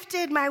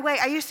shifted my way.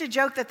 I used to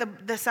joke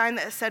that the sign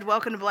that said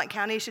 "Welcome to Blount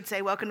County" should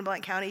say "Welcome to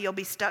Blount County, you'll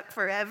be stuck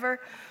forever."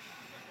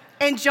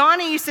 And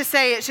Johnny used to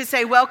say it should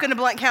say "Welcome to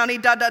Blount County, ...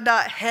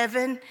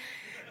 heaven."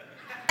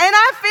 And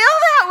I feel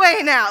that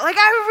way now. Like,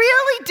 I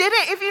really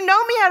didn't. If you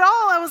know me at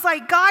all, I was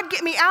like, God,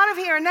 get me out of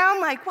here. And now I'm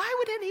like, why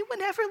would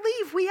anyone ever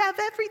leave? We have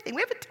everything.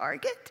 We have a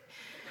Target.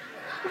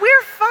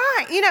 We're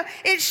fine.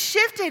 It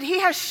shifted. He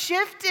has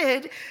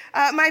shifted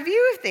my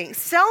view of things.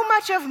 So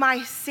much of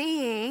my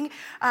seeing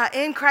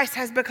in Christ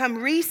has become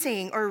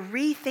re-seeing or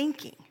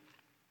rethinking.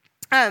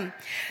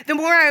 The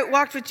more I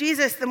walked with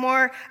Jesus, the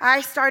more I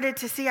started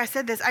to see, I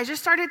said this, I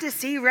just started to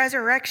see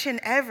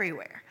resurrection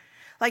everywhere.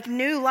 Like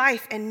new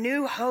life and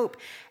new hope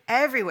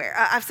everywhere.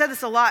 I've said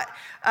this a lot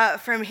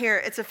from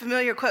here. It's a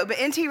familiar quote, but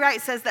N.T.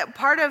 Wright says that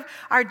part of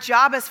our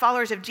job as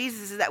followers of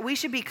Jesus is that we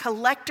should be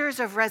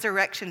collectors of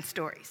resurrection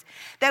stories.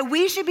 That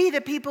we should be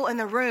the people in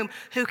the room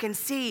who can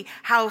see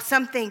how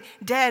something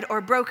dead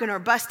or broken or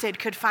busted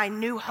could find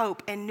new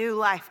hope and new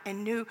life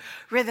and new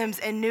rhythms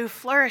and new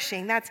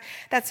flourishing. That's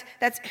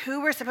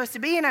who we're supposed to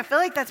be. And I feel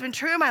like that's been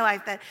true in my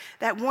life,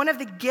 that one of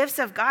the gifts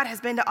of God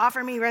has been to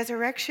offer me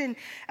resurrection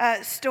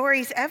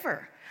stories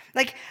ever.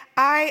 Like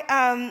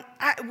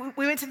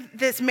we went to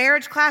this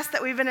marriage class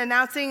that we've been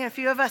announcing. A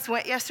few of us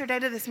went yesterday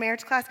to this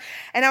marriage class.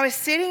 And I was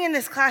sitting in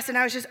this class and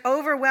I was just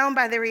overwhelmed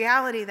by the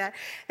reality that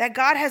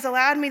God has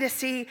allowed me to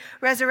see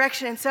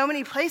resurrection in so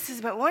many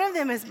places. But one of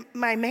them is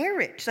my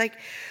marriage. Like,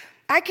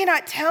 I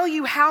cannot tell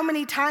you how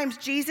many times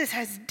Jesus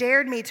has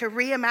dared me to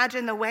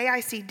reimagine the way I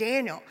see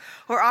Daniel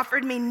or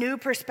offered me new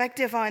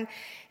perspective on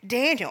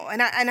Daniel.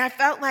 And I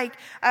felt like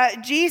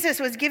Jesus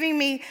was giving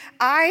me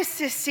eyes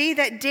to see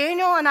that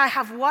Daniel and I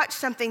have watched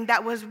something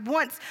that was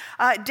once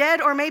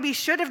dead or maybe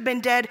should have been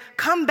dead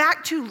come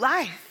back to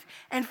life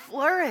and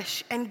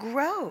flourish and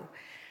grow.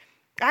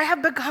 I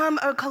have become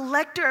a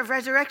collector of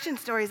resurrection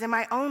stories in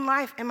my own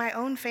life and my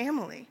own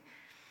family.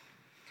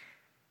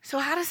 So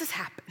how does this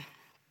happen?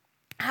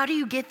 How do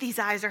you get these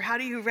eyes, or how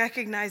do you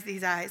recognize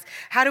these eyes?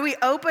 How do we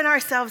open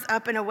ourselves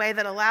up in a way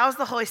that allows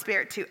the Holy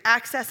Spirit to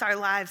access our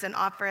lives and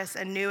offer us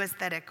a new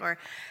aesthetic or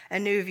a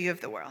new view of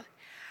the world?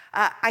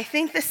 I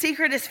think the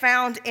secret is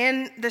found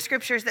in the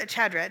scriptures that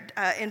Chad read,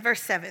 in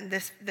verse 7,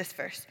 this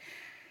verse.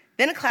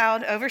 Then a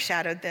cloud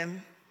overshadowed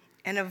them,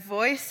 and a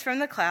voice from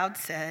the cloud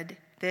said,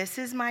 "This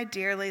is my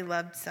dearly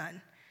loved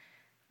son.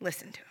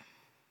 Listen to him."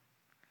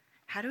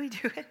 How do we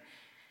do it?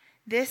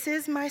 This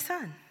is my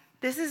son.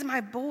 This is my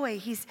boy.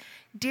 He's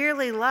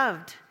dearly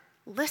loved.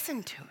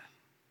 Listen to him.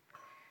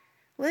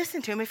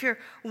 Listen to him. If you're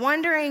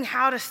wondering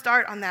how to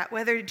start on that,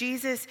 whether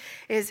Jesus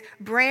is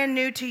brand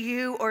new to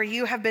you or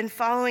you have been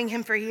following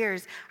him for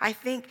years, I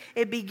think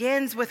it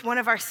begins with one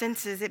of our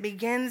senses. It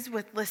begins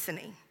with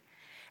listening.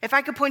 If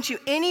I could point you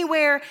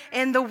anywhere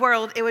in the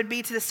world, it would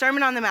be to the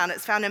Sermon on the Mount.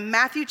 It's found in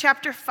Matthew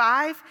chapter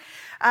 5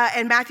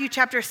 and Matthew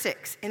chapter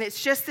 6. And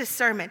it's just this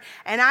sermon.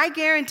 And I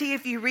guarantee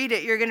if you read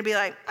it, you're going to be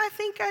like, I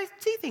think I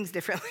see things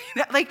differently.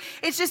 Like,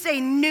 it's just a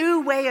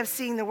new way of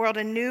seeing the world,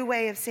 a new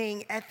way of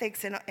seeing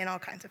ethics and all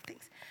kinds of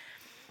things.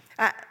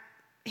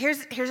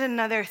 Here's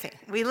another thing.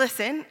 We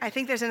listen. I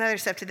think there's another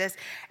step to this.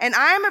 And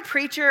I'm a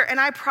preacher, and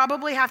I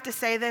probably have to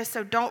say this,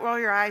 so don't roll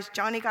your eyes.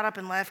 Johnny got up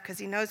and left because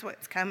he knows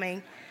what's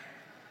coming.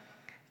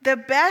 The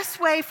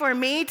best way for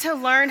me to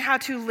learn how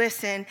to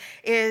listen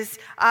is,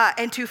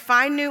 and to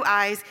find new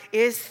eyes,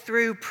 is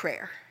through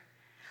prayer.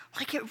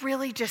 Like, it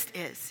really just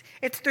is.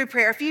 It's through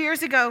prayer. A few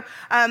years ago,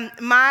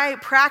 my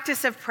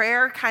practice of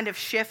prayer kind of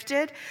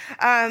shifted.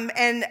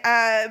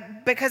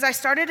 Because I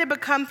started to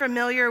become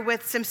familiar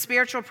with some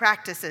spiritual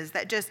practices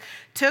that just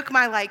took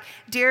my,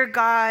 dear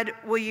God,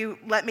 will you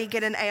let me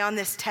get an A on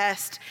this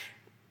test?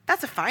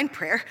 That's a fine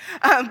prayer,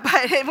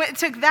 but it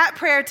took that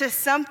prayer to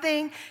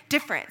something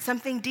different,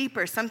 something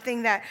deeper,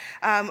 something that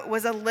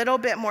was a little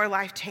bit more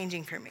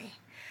life-changing for me.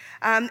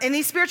 And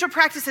these spiritual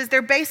practices,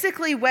 they're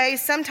basically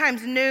ways,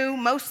 sometimes new,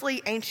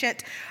 mostly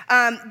ancient,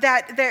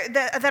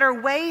 that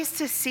are ways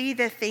to see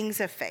the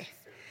things of faith.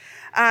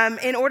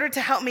 In order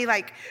to help me,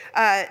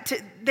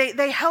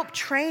 they help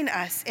train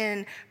us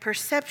in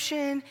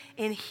perception,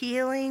 in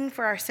healing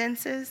for our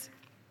senses.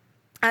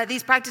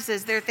 These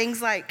practices, they're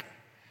things like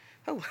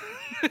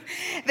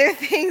there are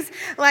things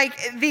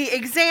like the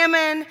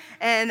examine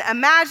and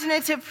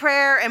imaginative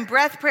prayer and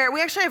breath prayer.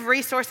 We actually have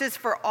resources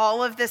for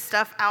all of this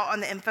stuff out on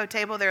the info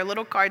table. There are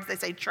little cards that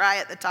say try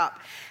at the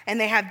top, and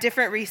they have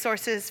different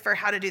resources for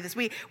how to do this.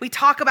 We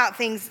talk about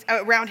things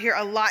around here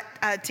a lot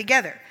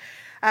together.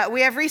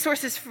 We have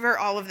resources for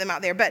all of them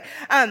out there. But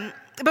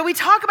we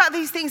talk about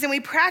these things and we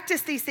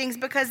practice these things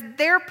because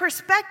they're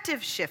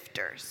perspective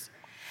shifters.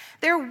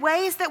 They're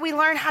ways that we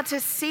learn how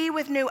to see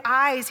with new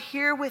eyes,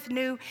 hear with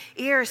new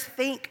ears,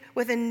 think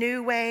with a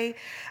new way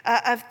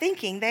of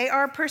thinking. They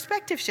are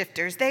perspective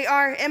shifters. They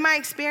are, in my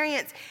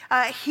experience,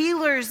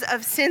 healers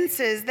of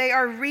senses. They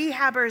are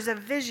rehabbers of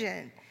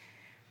vision.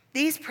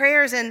 These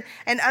prayers and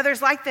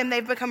others like them,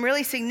 they've become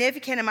really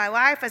significant in my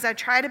life as I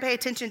try to pay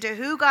attention to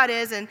who God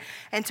is and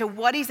to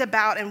what he's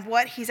about and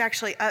what he's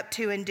actually up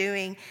to and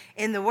doing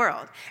in the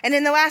world. And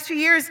in the last few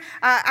years,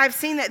 I've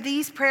seen that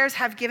these prayers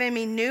have given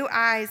me new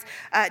eyes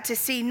to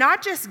see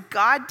not just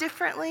God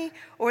differently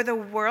or the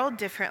world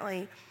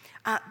differently,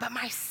 but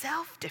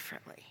myself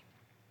differently.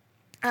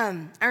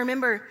 I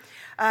remember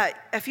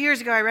a few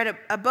years ago, I read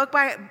a book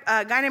by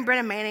a guy named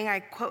Brennan Manning.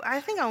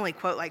 I think I only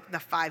quote like the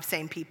 5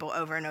 same people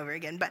over and over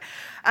again. But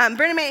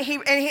Brennan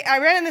Manning, I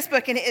read in this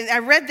book, and I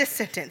read this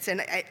sentence,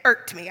 and it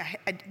irked me.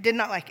 I did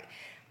not like it.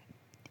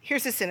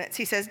 Here's the sentence.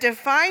 He says,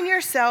 define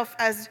yourself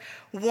as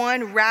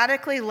one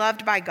radically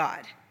loved by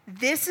God.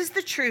 This is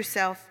the true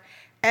self.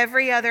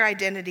 Every other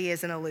identity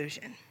is an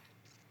illusion.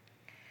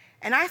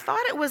 And I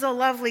thought it was a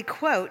lovely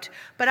quote,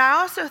 but I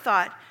also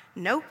thought,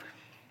 nope.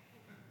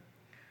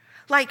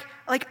 Like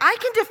I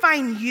can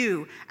define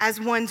you as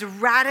one's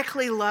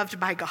radically loved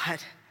by God.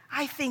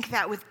 I think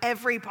that with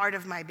every part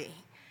of my being.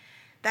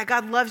 That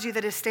God loves you,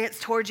 that his stance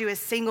towards you is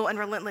single and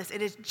relentless.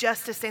 It is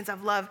just a stance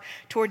of love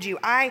towards you.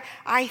 I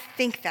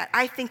think that.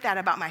 I think that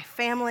about my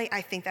family.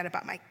 I think that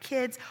about my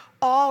kids,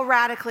 all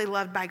radically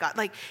loved by God.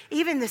 Like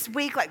even this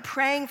week, like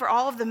praying for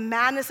all of the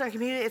madness in our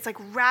community, it's like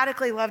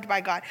radically loved by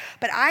God.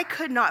 But I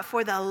could not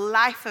for the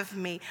life of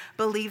me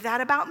believe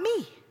that about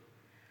me.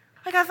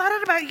 Like I thought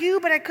it about you,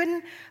 but I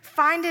couldn't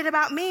find it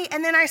about me.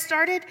 And then I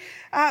started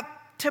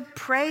to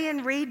pray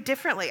and read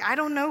differently. I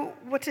don't know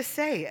what to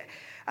say.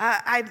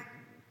 I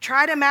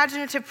tried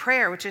imaginative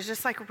prayer, which is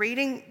just like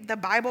reading the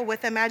Bible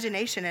with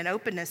imagination and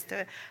openness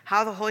to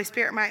how the Holy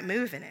Spirit might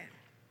move in it.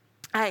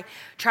 I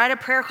tried a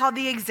prayer called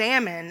the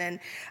Examine, and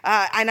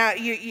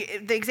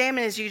the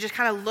Examine is you just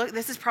kind of look.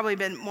 This has probably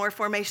been more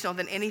formational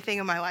than anything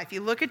in my life.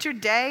 You look at your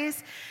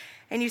days,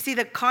 and you see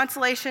the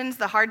consolations,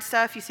 the hard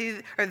stuff,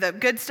 or the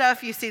good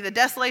stuff, you see the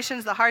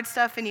desolations, the hard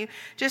stuff, and you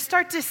just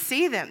start to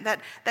see them, that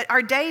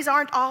our days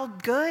aren't all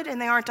good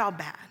and they aren't all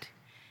bad.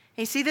 And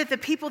you see that the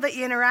people that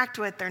you interact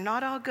with, they're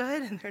not all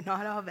good and they're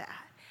not all bad.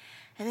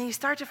 And then you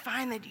start to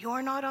find that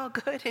you're not all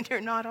good and you're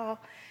not all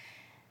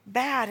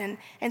bad.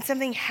 And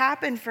something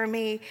happened for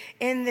me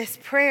in this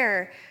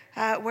prayer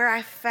where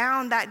I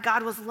found that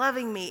God was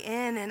loving me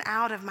in and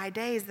out of my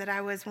days, that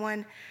I was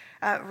one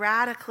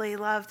radically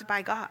loved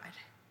by God.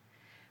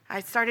 I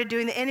started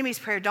doing the enemy's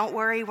prayer. Don't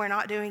worry, we're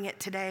not doing it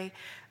today.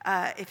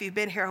 If you've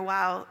been here a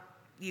while,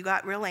 you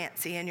got real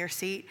antsy in your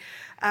seat.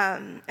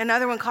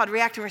 Another one called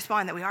React and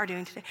Respond that we are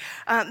doing today.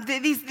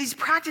 These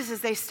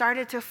practices, they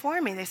started to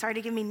form me. They started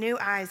to give me new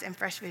eyes and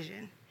fresh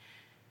vision.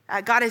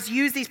 God has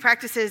used these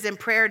practices in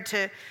prayer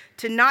to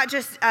not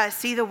just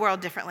see the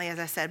world differently, as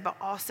I said, but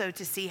also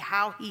to see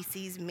how he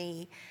sees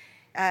me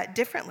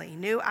differently.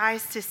 New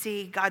eyes to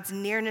see God's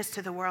nearness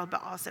to the world,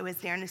 but also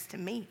his nearness to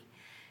me,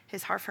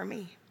 his heart for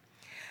me.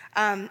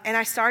 And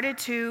I started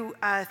to,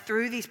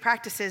 through these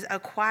practices,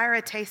 acquire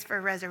a taste for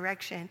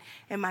resurrection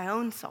in my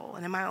own soul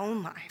and in my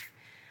own life,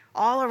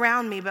 all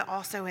around me, but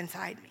also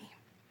inside me.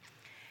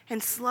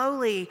 And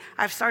slowly,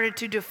 I've started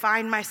to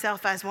define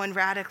myself as one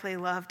radically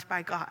loved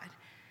by God,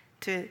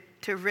 to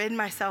rid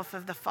myself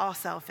of the false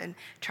self and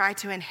try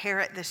to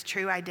inherit this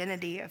true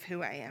identity of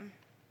who I am.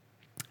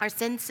 Our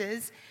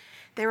senses,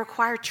 they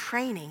require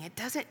training. It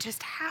doesn't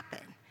just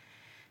happen.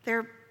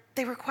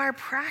 They require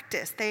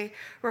practice. They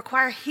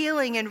require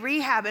healing and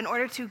rehab in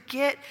order to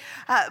get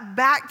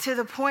back to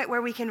the point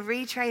where we can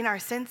retrain our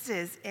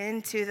senses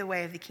into the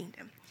way of the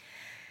kingdom.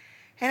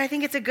 And I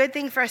think it's a good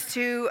thing for us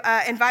to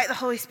invite the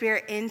Holy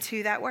Spirit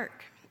into that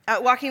work.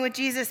 Walking with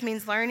Jesus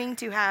means learning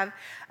to have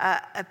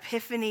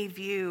epiphany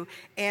view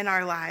in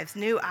our lives,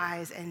 new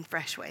eyes and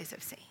fresh ways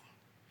of seeing.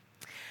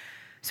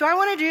 So I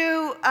want to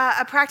do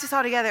a practice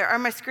all together. Are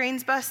my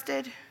screens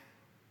busted?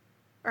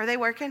 Are they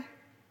working?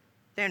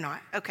 They're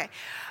not. Okay.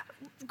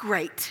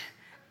 Great.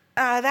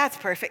 That's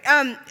perfect.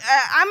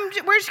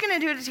 We're just going to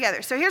do it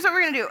together. So here's what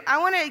we're going to do. I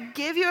want to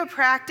give you a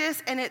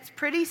practice, and it's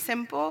pretty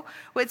simple.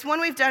 It's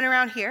one we've done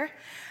around here.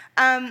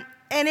 And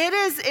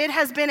it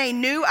has been a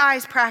new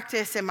eyes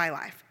practice in my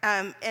life.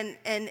 And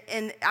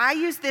I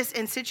use this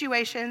in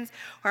situations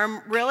where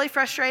I'm really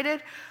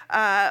frustrated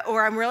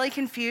or I'm really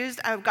confused.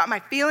 I've got my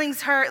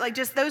feelings hurt, like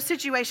just those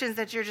situations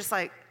that you're just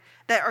like,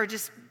 that are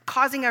just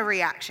causing a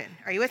reaction.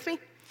 Are you with me?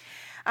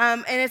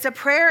 And it's a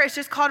prayer. It's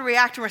just called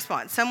React and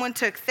Respond. Someone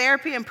took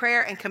therapy and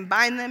prayer and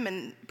combined them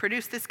and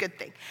produced this good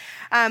thing.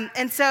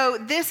 And so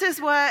this is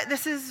what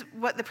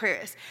the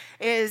prayer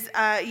is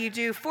you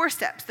do 4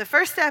 steps. The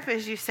first step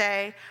is you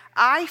say,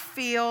 I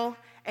feel,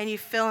 and you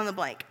fill in the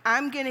blank.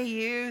 I'm going to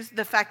use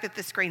the fact that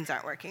the screens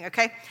aren't working,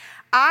 okay?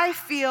 I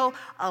feel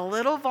a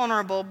little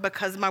vulnerable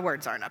because my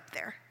words aren't up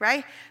there,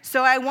 right?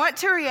 So I want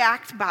to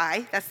react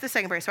by, that's the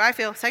second prayer. So I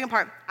feel, second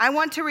part, I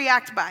want to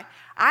react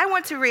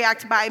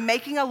by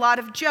making a lot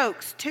of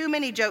jokes, too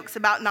many jokes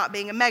about not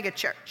being a mega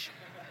church.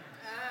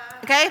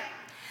 Okay?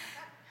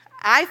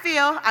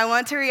 I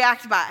want to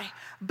react by.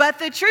 But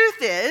the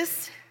truth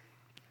is,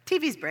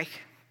 TVs break,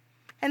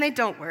 and they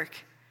don't work.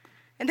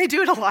 And they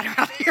do it a lot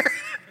around here.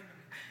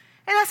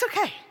 And that's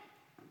okay.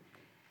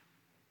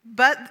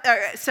 But,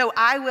 so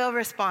I will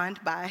respond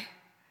by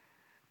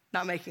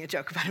not making a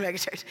joke about a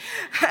megachurch.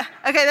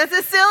 Okay, that's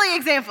a silly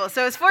example.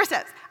 So it's 4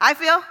 steps. I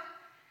feel,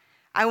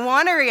 I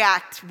want to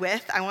react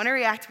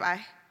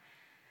by.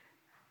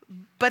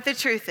 But the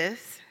truth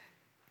is,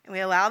 and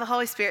we allow the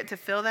Holy Spirit to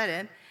fill that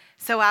in,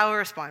 so I will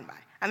respond by.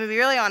 I'm going to be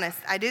really honest.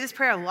 I do this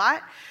prayer a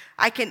lot.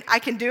 I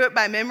can do it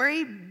by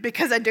memory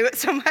because I do it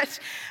so much.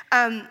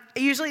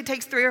 Usually it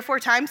takes 3 or 4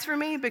 times for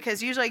me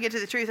because usually I get to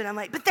the truth and I'm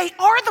like, but they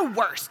are the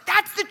worst.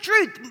 That's the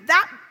truth.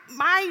 That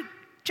my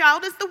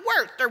child is the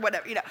worst or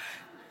whatever,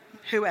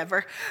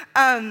 whoever.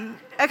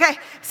 Okay,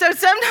 so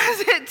sometimes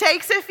it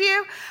takes a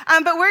few,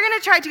 but we're going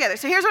to try it together.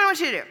 So here's what I want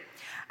you to do.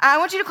 I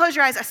want you to close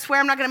your eyes. I swear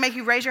I'm not going to make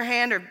you raise your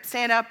hand or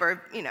stand up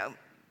or,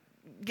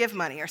 give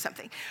money or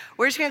something.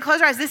 We're just going to close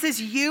our eyes. This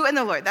is you and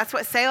the Lord. That's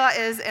what Selah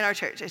is in our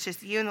church. It's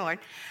just you and the Lord.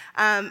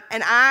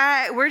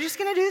 We're just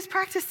going to do this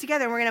practice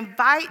together. We're going to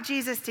invite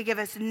Jesus to give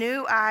us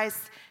new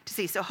eyes to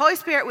see. So Holy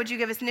Spirit, would you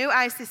give us new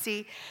eyes to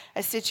see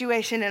a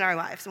situation in our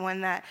lives, one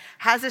that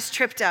has us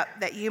tripped up,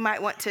 that you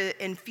might want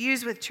to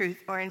infuse with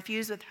truth or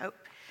infuse with hope.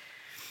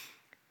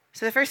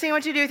 So the first thing I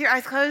want you to do with your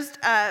eyes closed,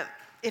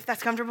 if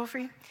that's comfortable for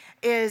you,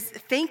 is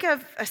think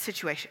of a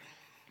situation.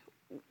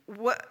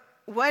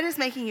 What is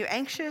making you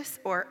anxious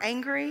or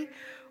angry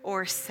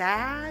or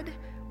sad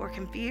or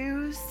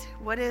confused?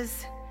 What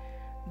is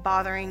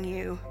bothering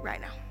you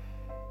right now?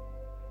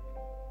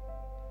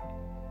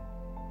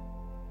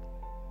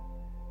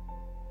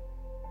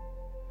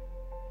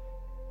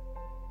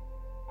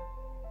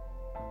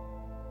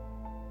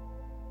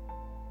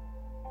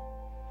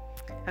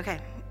 Okay,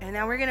 and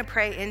now we're going to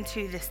pray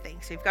into this thing.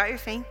 So you've got your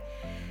thing,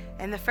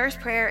 and the first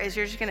prayer is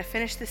you're just going to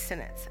finish this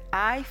sentence.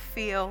 I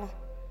feel,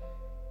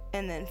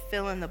 and then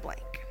fill in the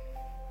blank.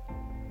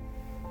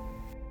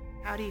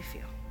 How do you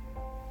feel?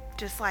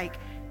 Just like,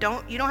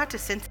 you don't have to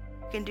sense it.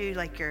 You can do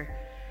like your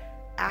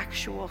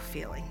actual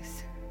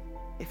feelings.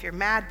 If you're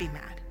mad, be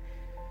mad.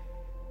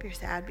 If you're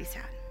sad, be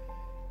sad.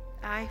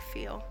 I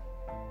feel.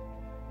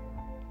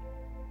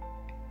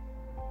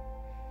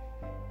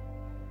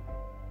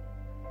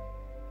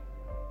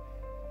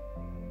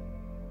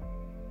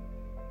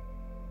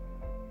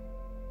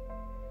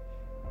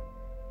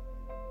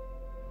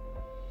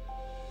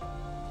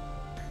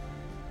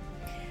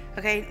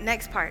 Okay,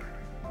 next part.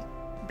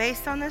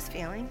 Based on those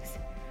feelings,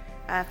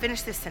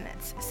 finish this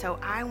sentence. So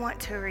I want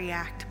to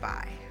react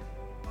by,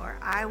 or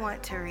I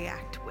want to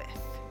react with.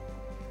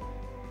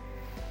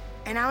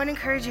 And I would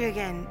encourage you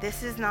again,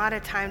 this is not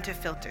a time to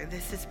filter.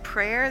 This is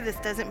prayer. This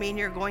doesn't mean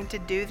you're going to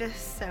do this.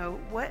 So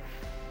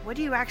how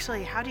do you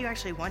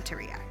actually want to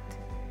react?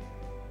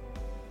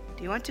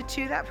 Do you want to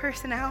chew that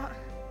person out?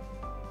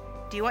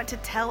 Do you want to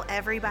tell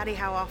everybody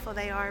how awful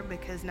they are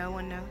because no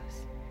one knows?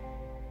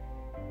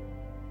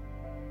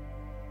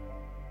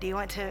 Do you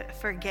want to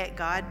forget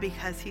God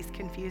because he's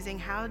confusing?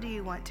 How do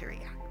you want to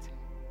react?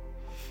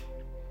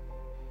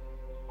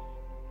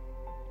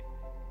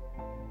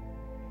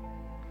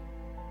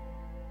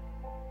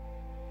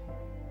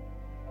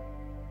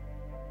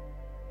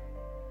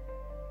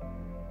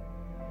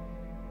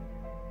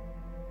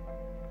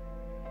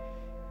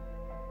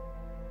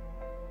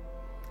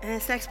 In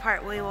this next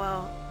part, we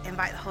will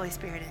invite the Holy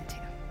Spirit into.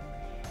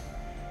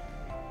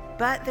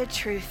 But the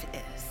truth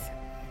is,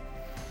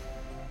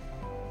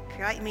 if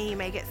you're like me, you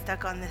may get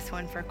stuck on this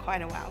one for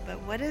quite a while, but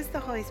what does the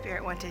Holy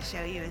Spirit want to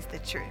show you is the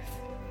truth?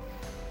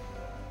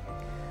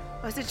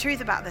 What's the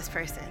truth about this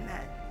person?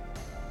 That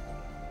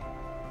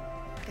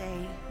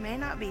they may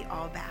not be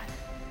all bad.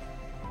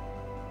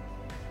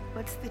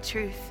 What's the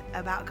truth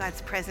about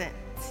God's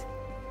presence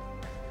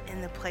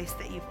in the place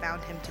that you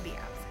found him to be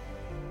absent?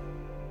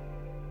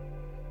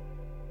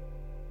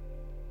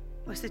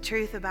 What's the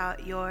truth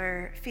about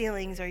your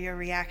feelings or your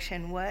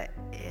reaction?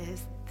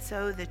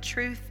 So the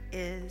truth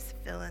is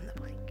fill in the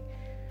blank.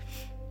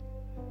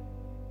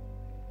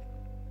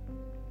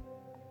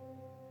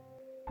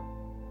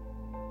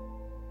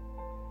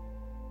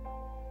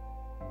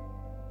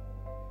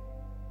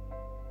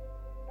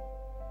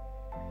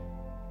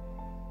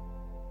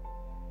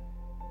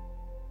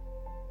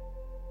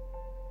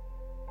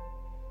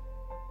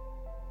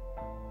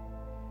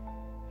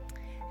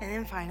 And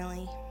then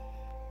finally,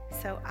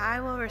 so I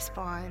will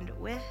respond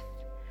with,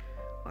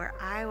 or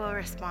I will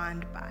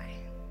respond by.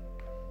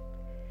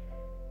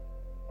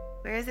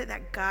 Where is it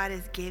that God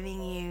is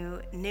giving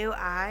you new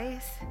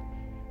eyes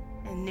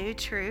and new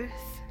truth?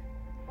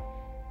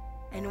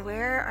 And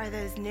where are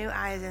those new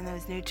eyes and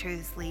those new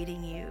truths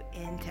leading you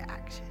into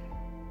action?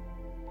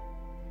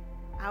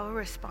 I will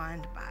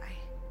respond by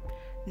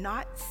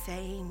not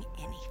saying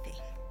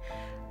anything.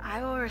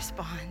 I will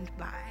respond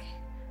by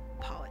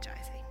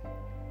apologizing.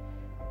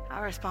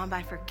 I'll respond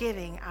by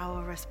forgiving. I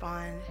will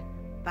respond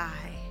by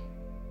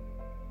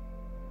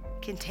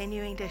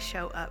continuing to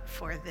show up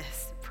for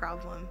this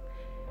problem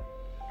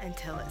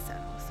until it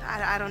settles.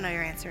 I don't know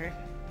your answer,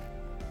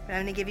 but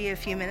I'm going to give you a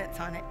few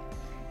minutes on it.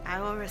 I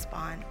will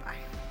respond by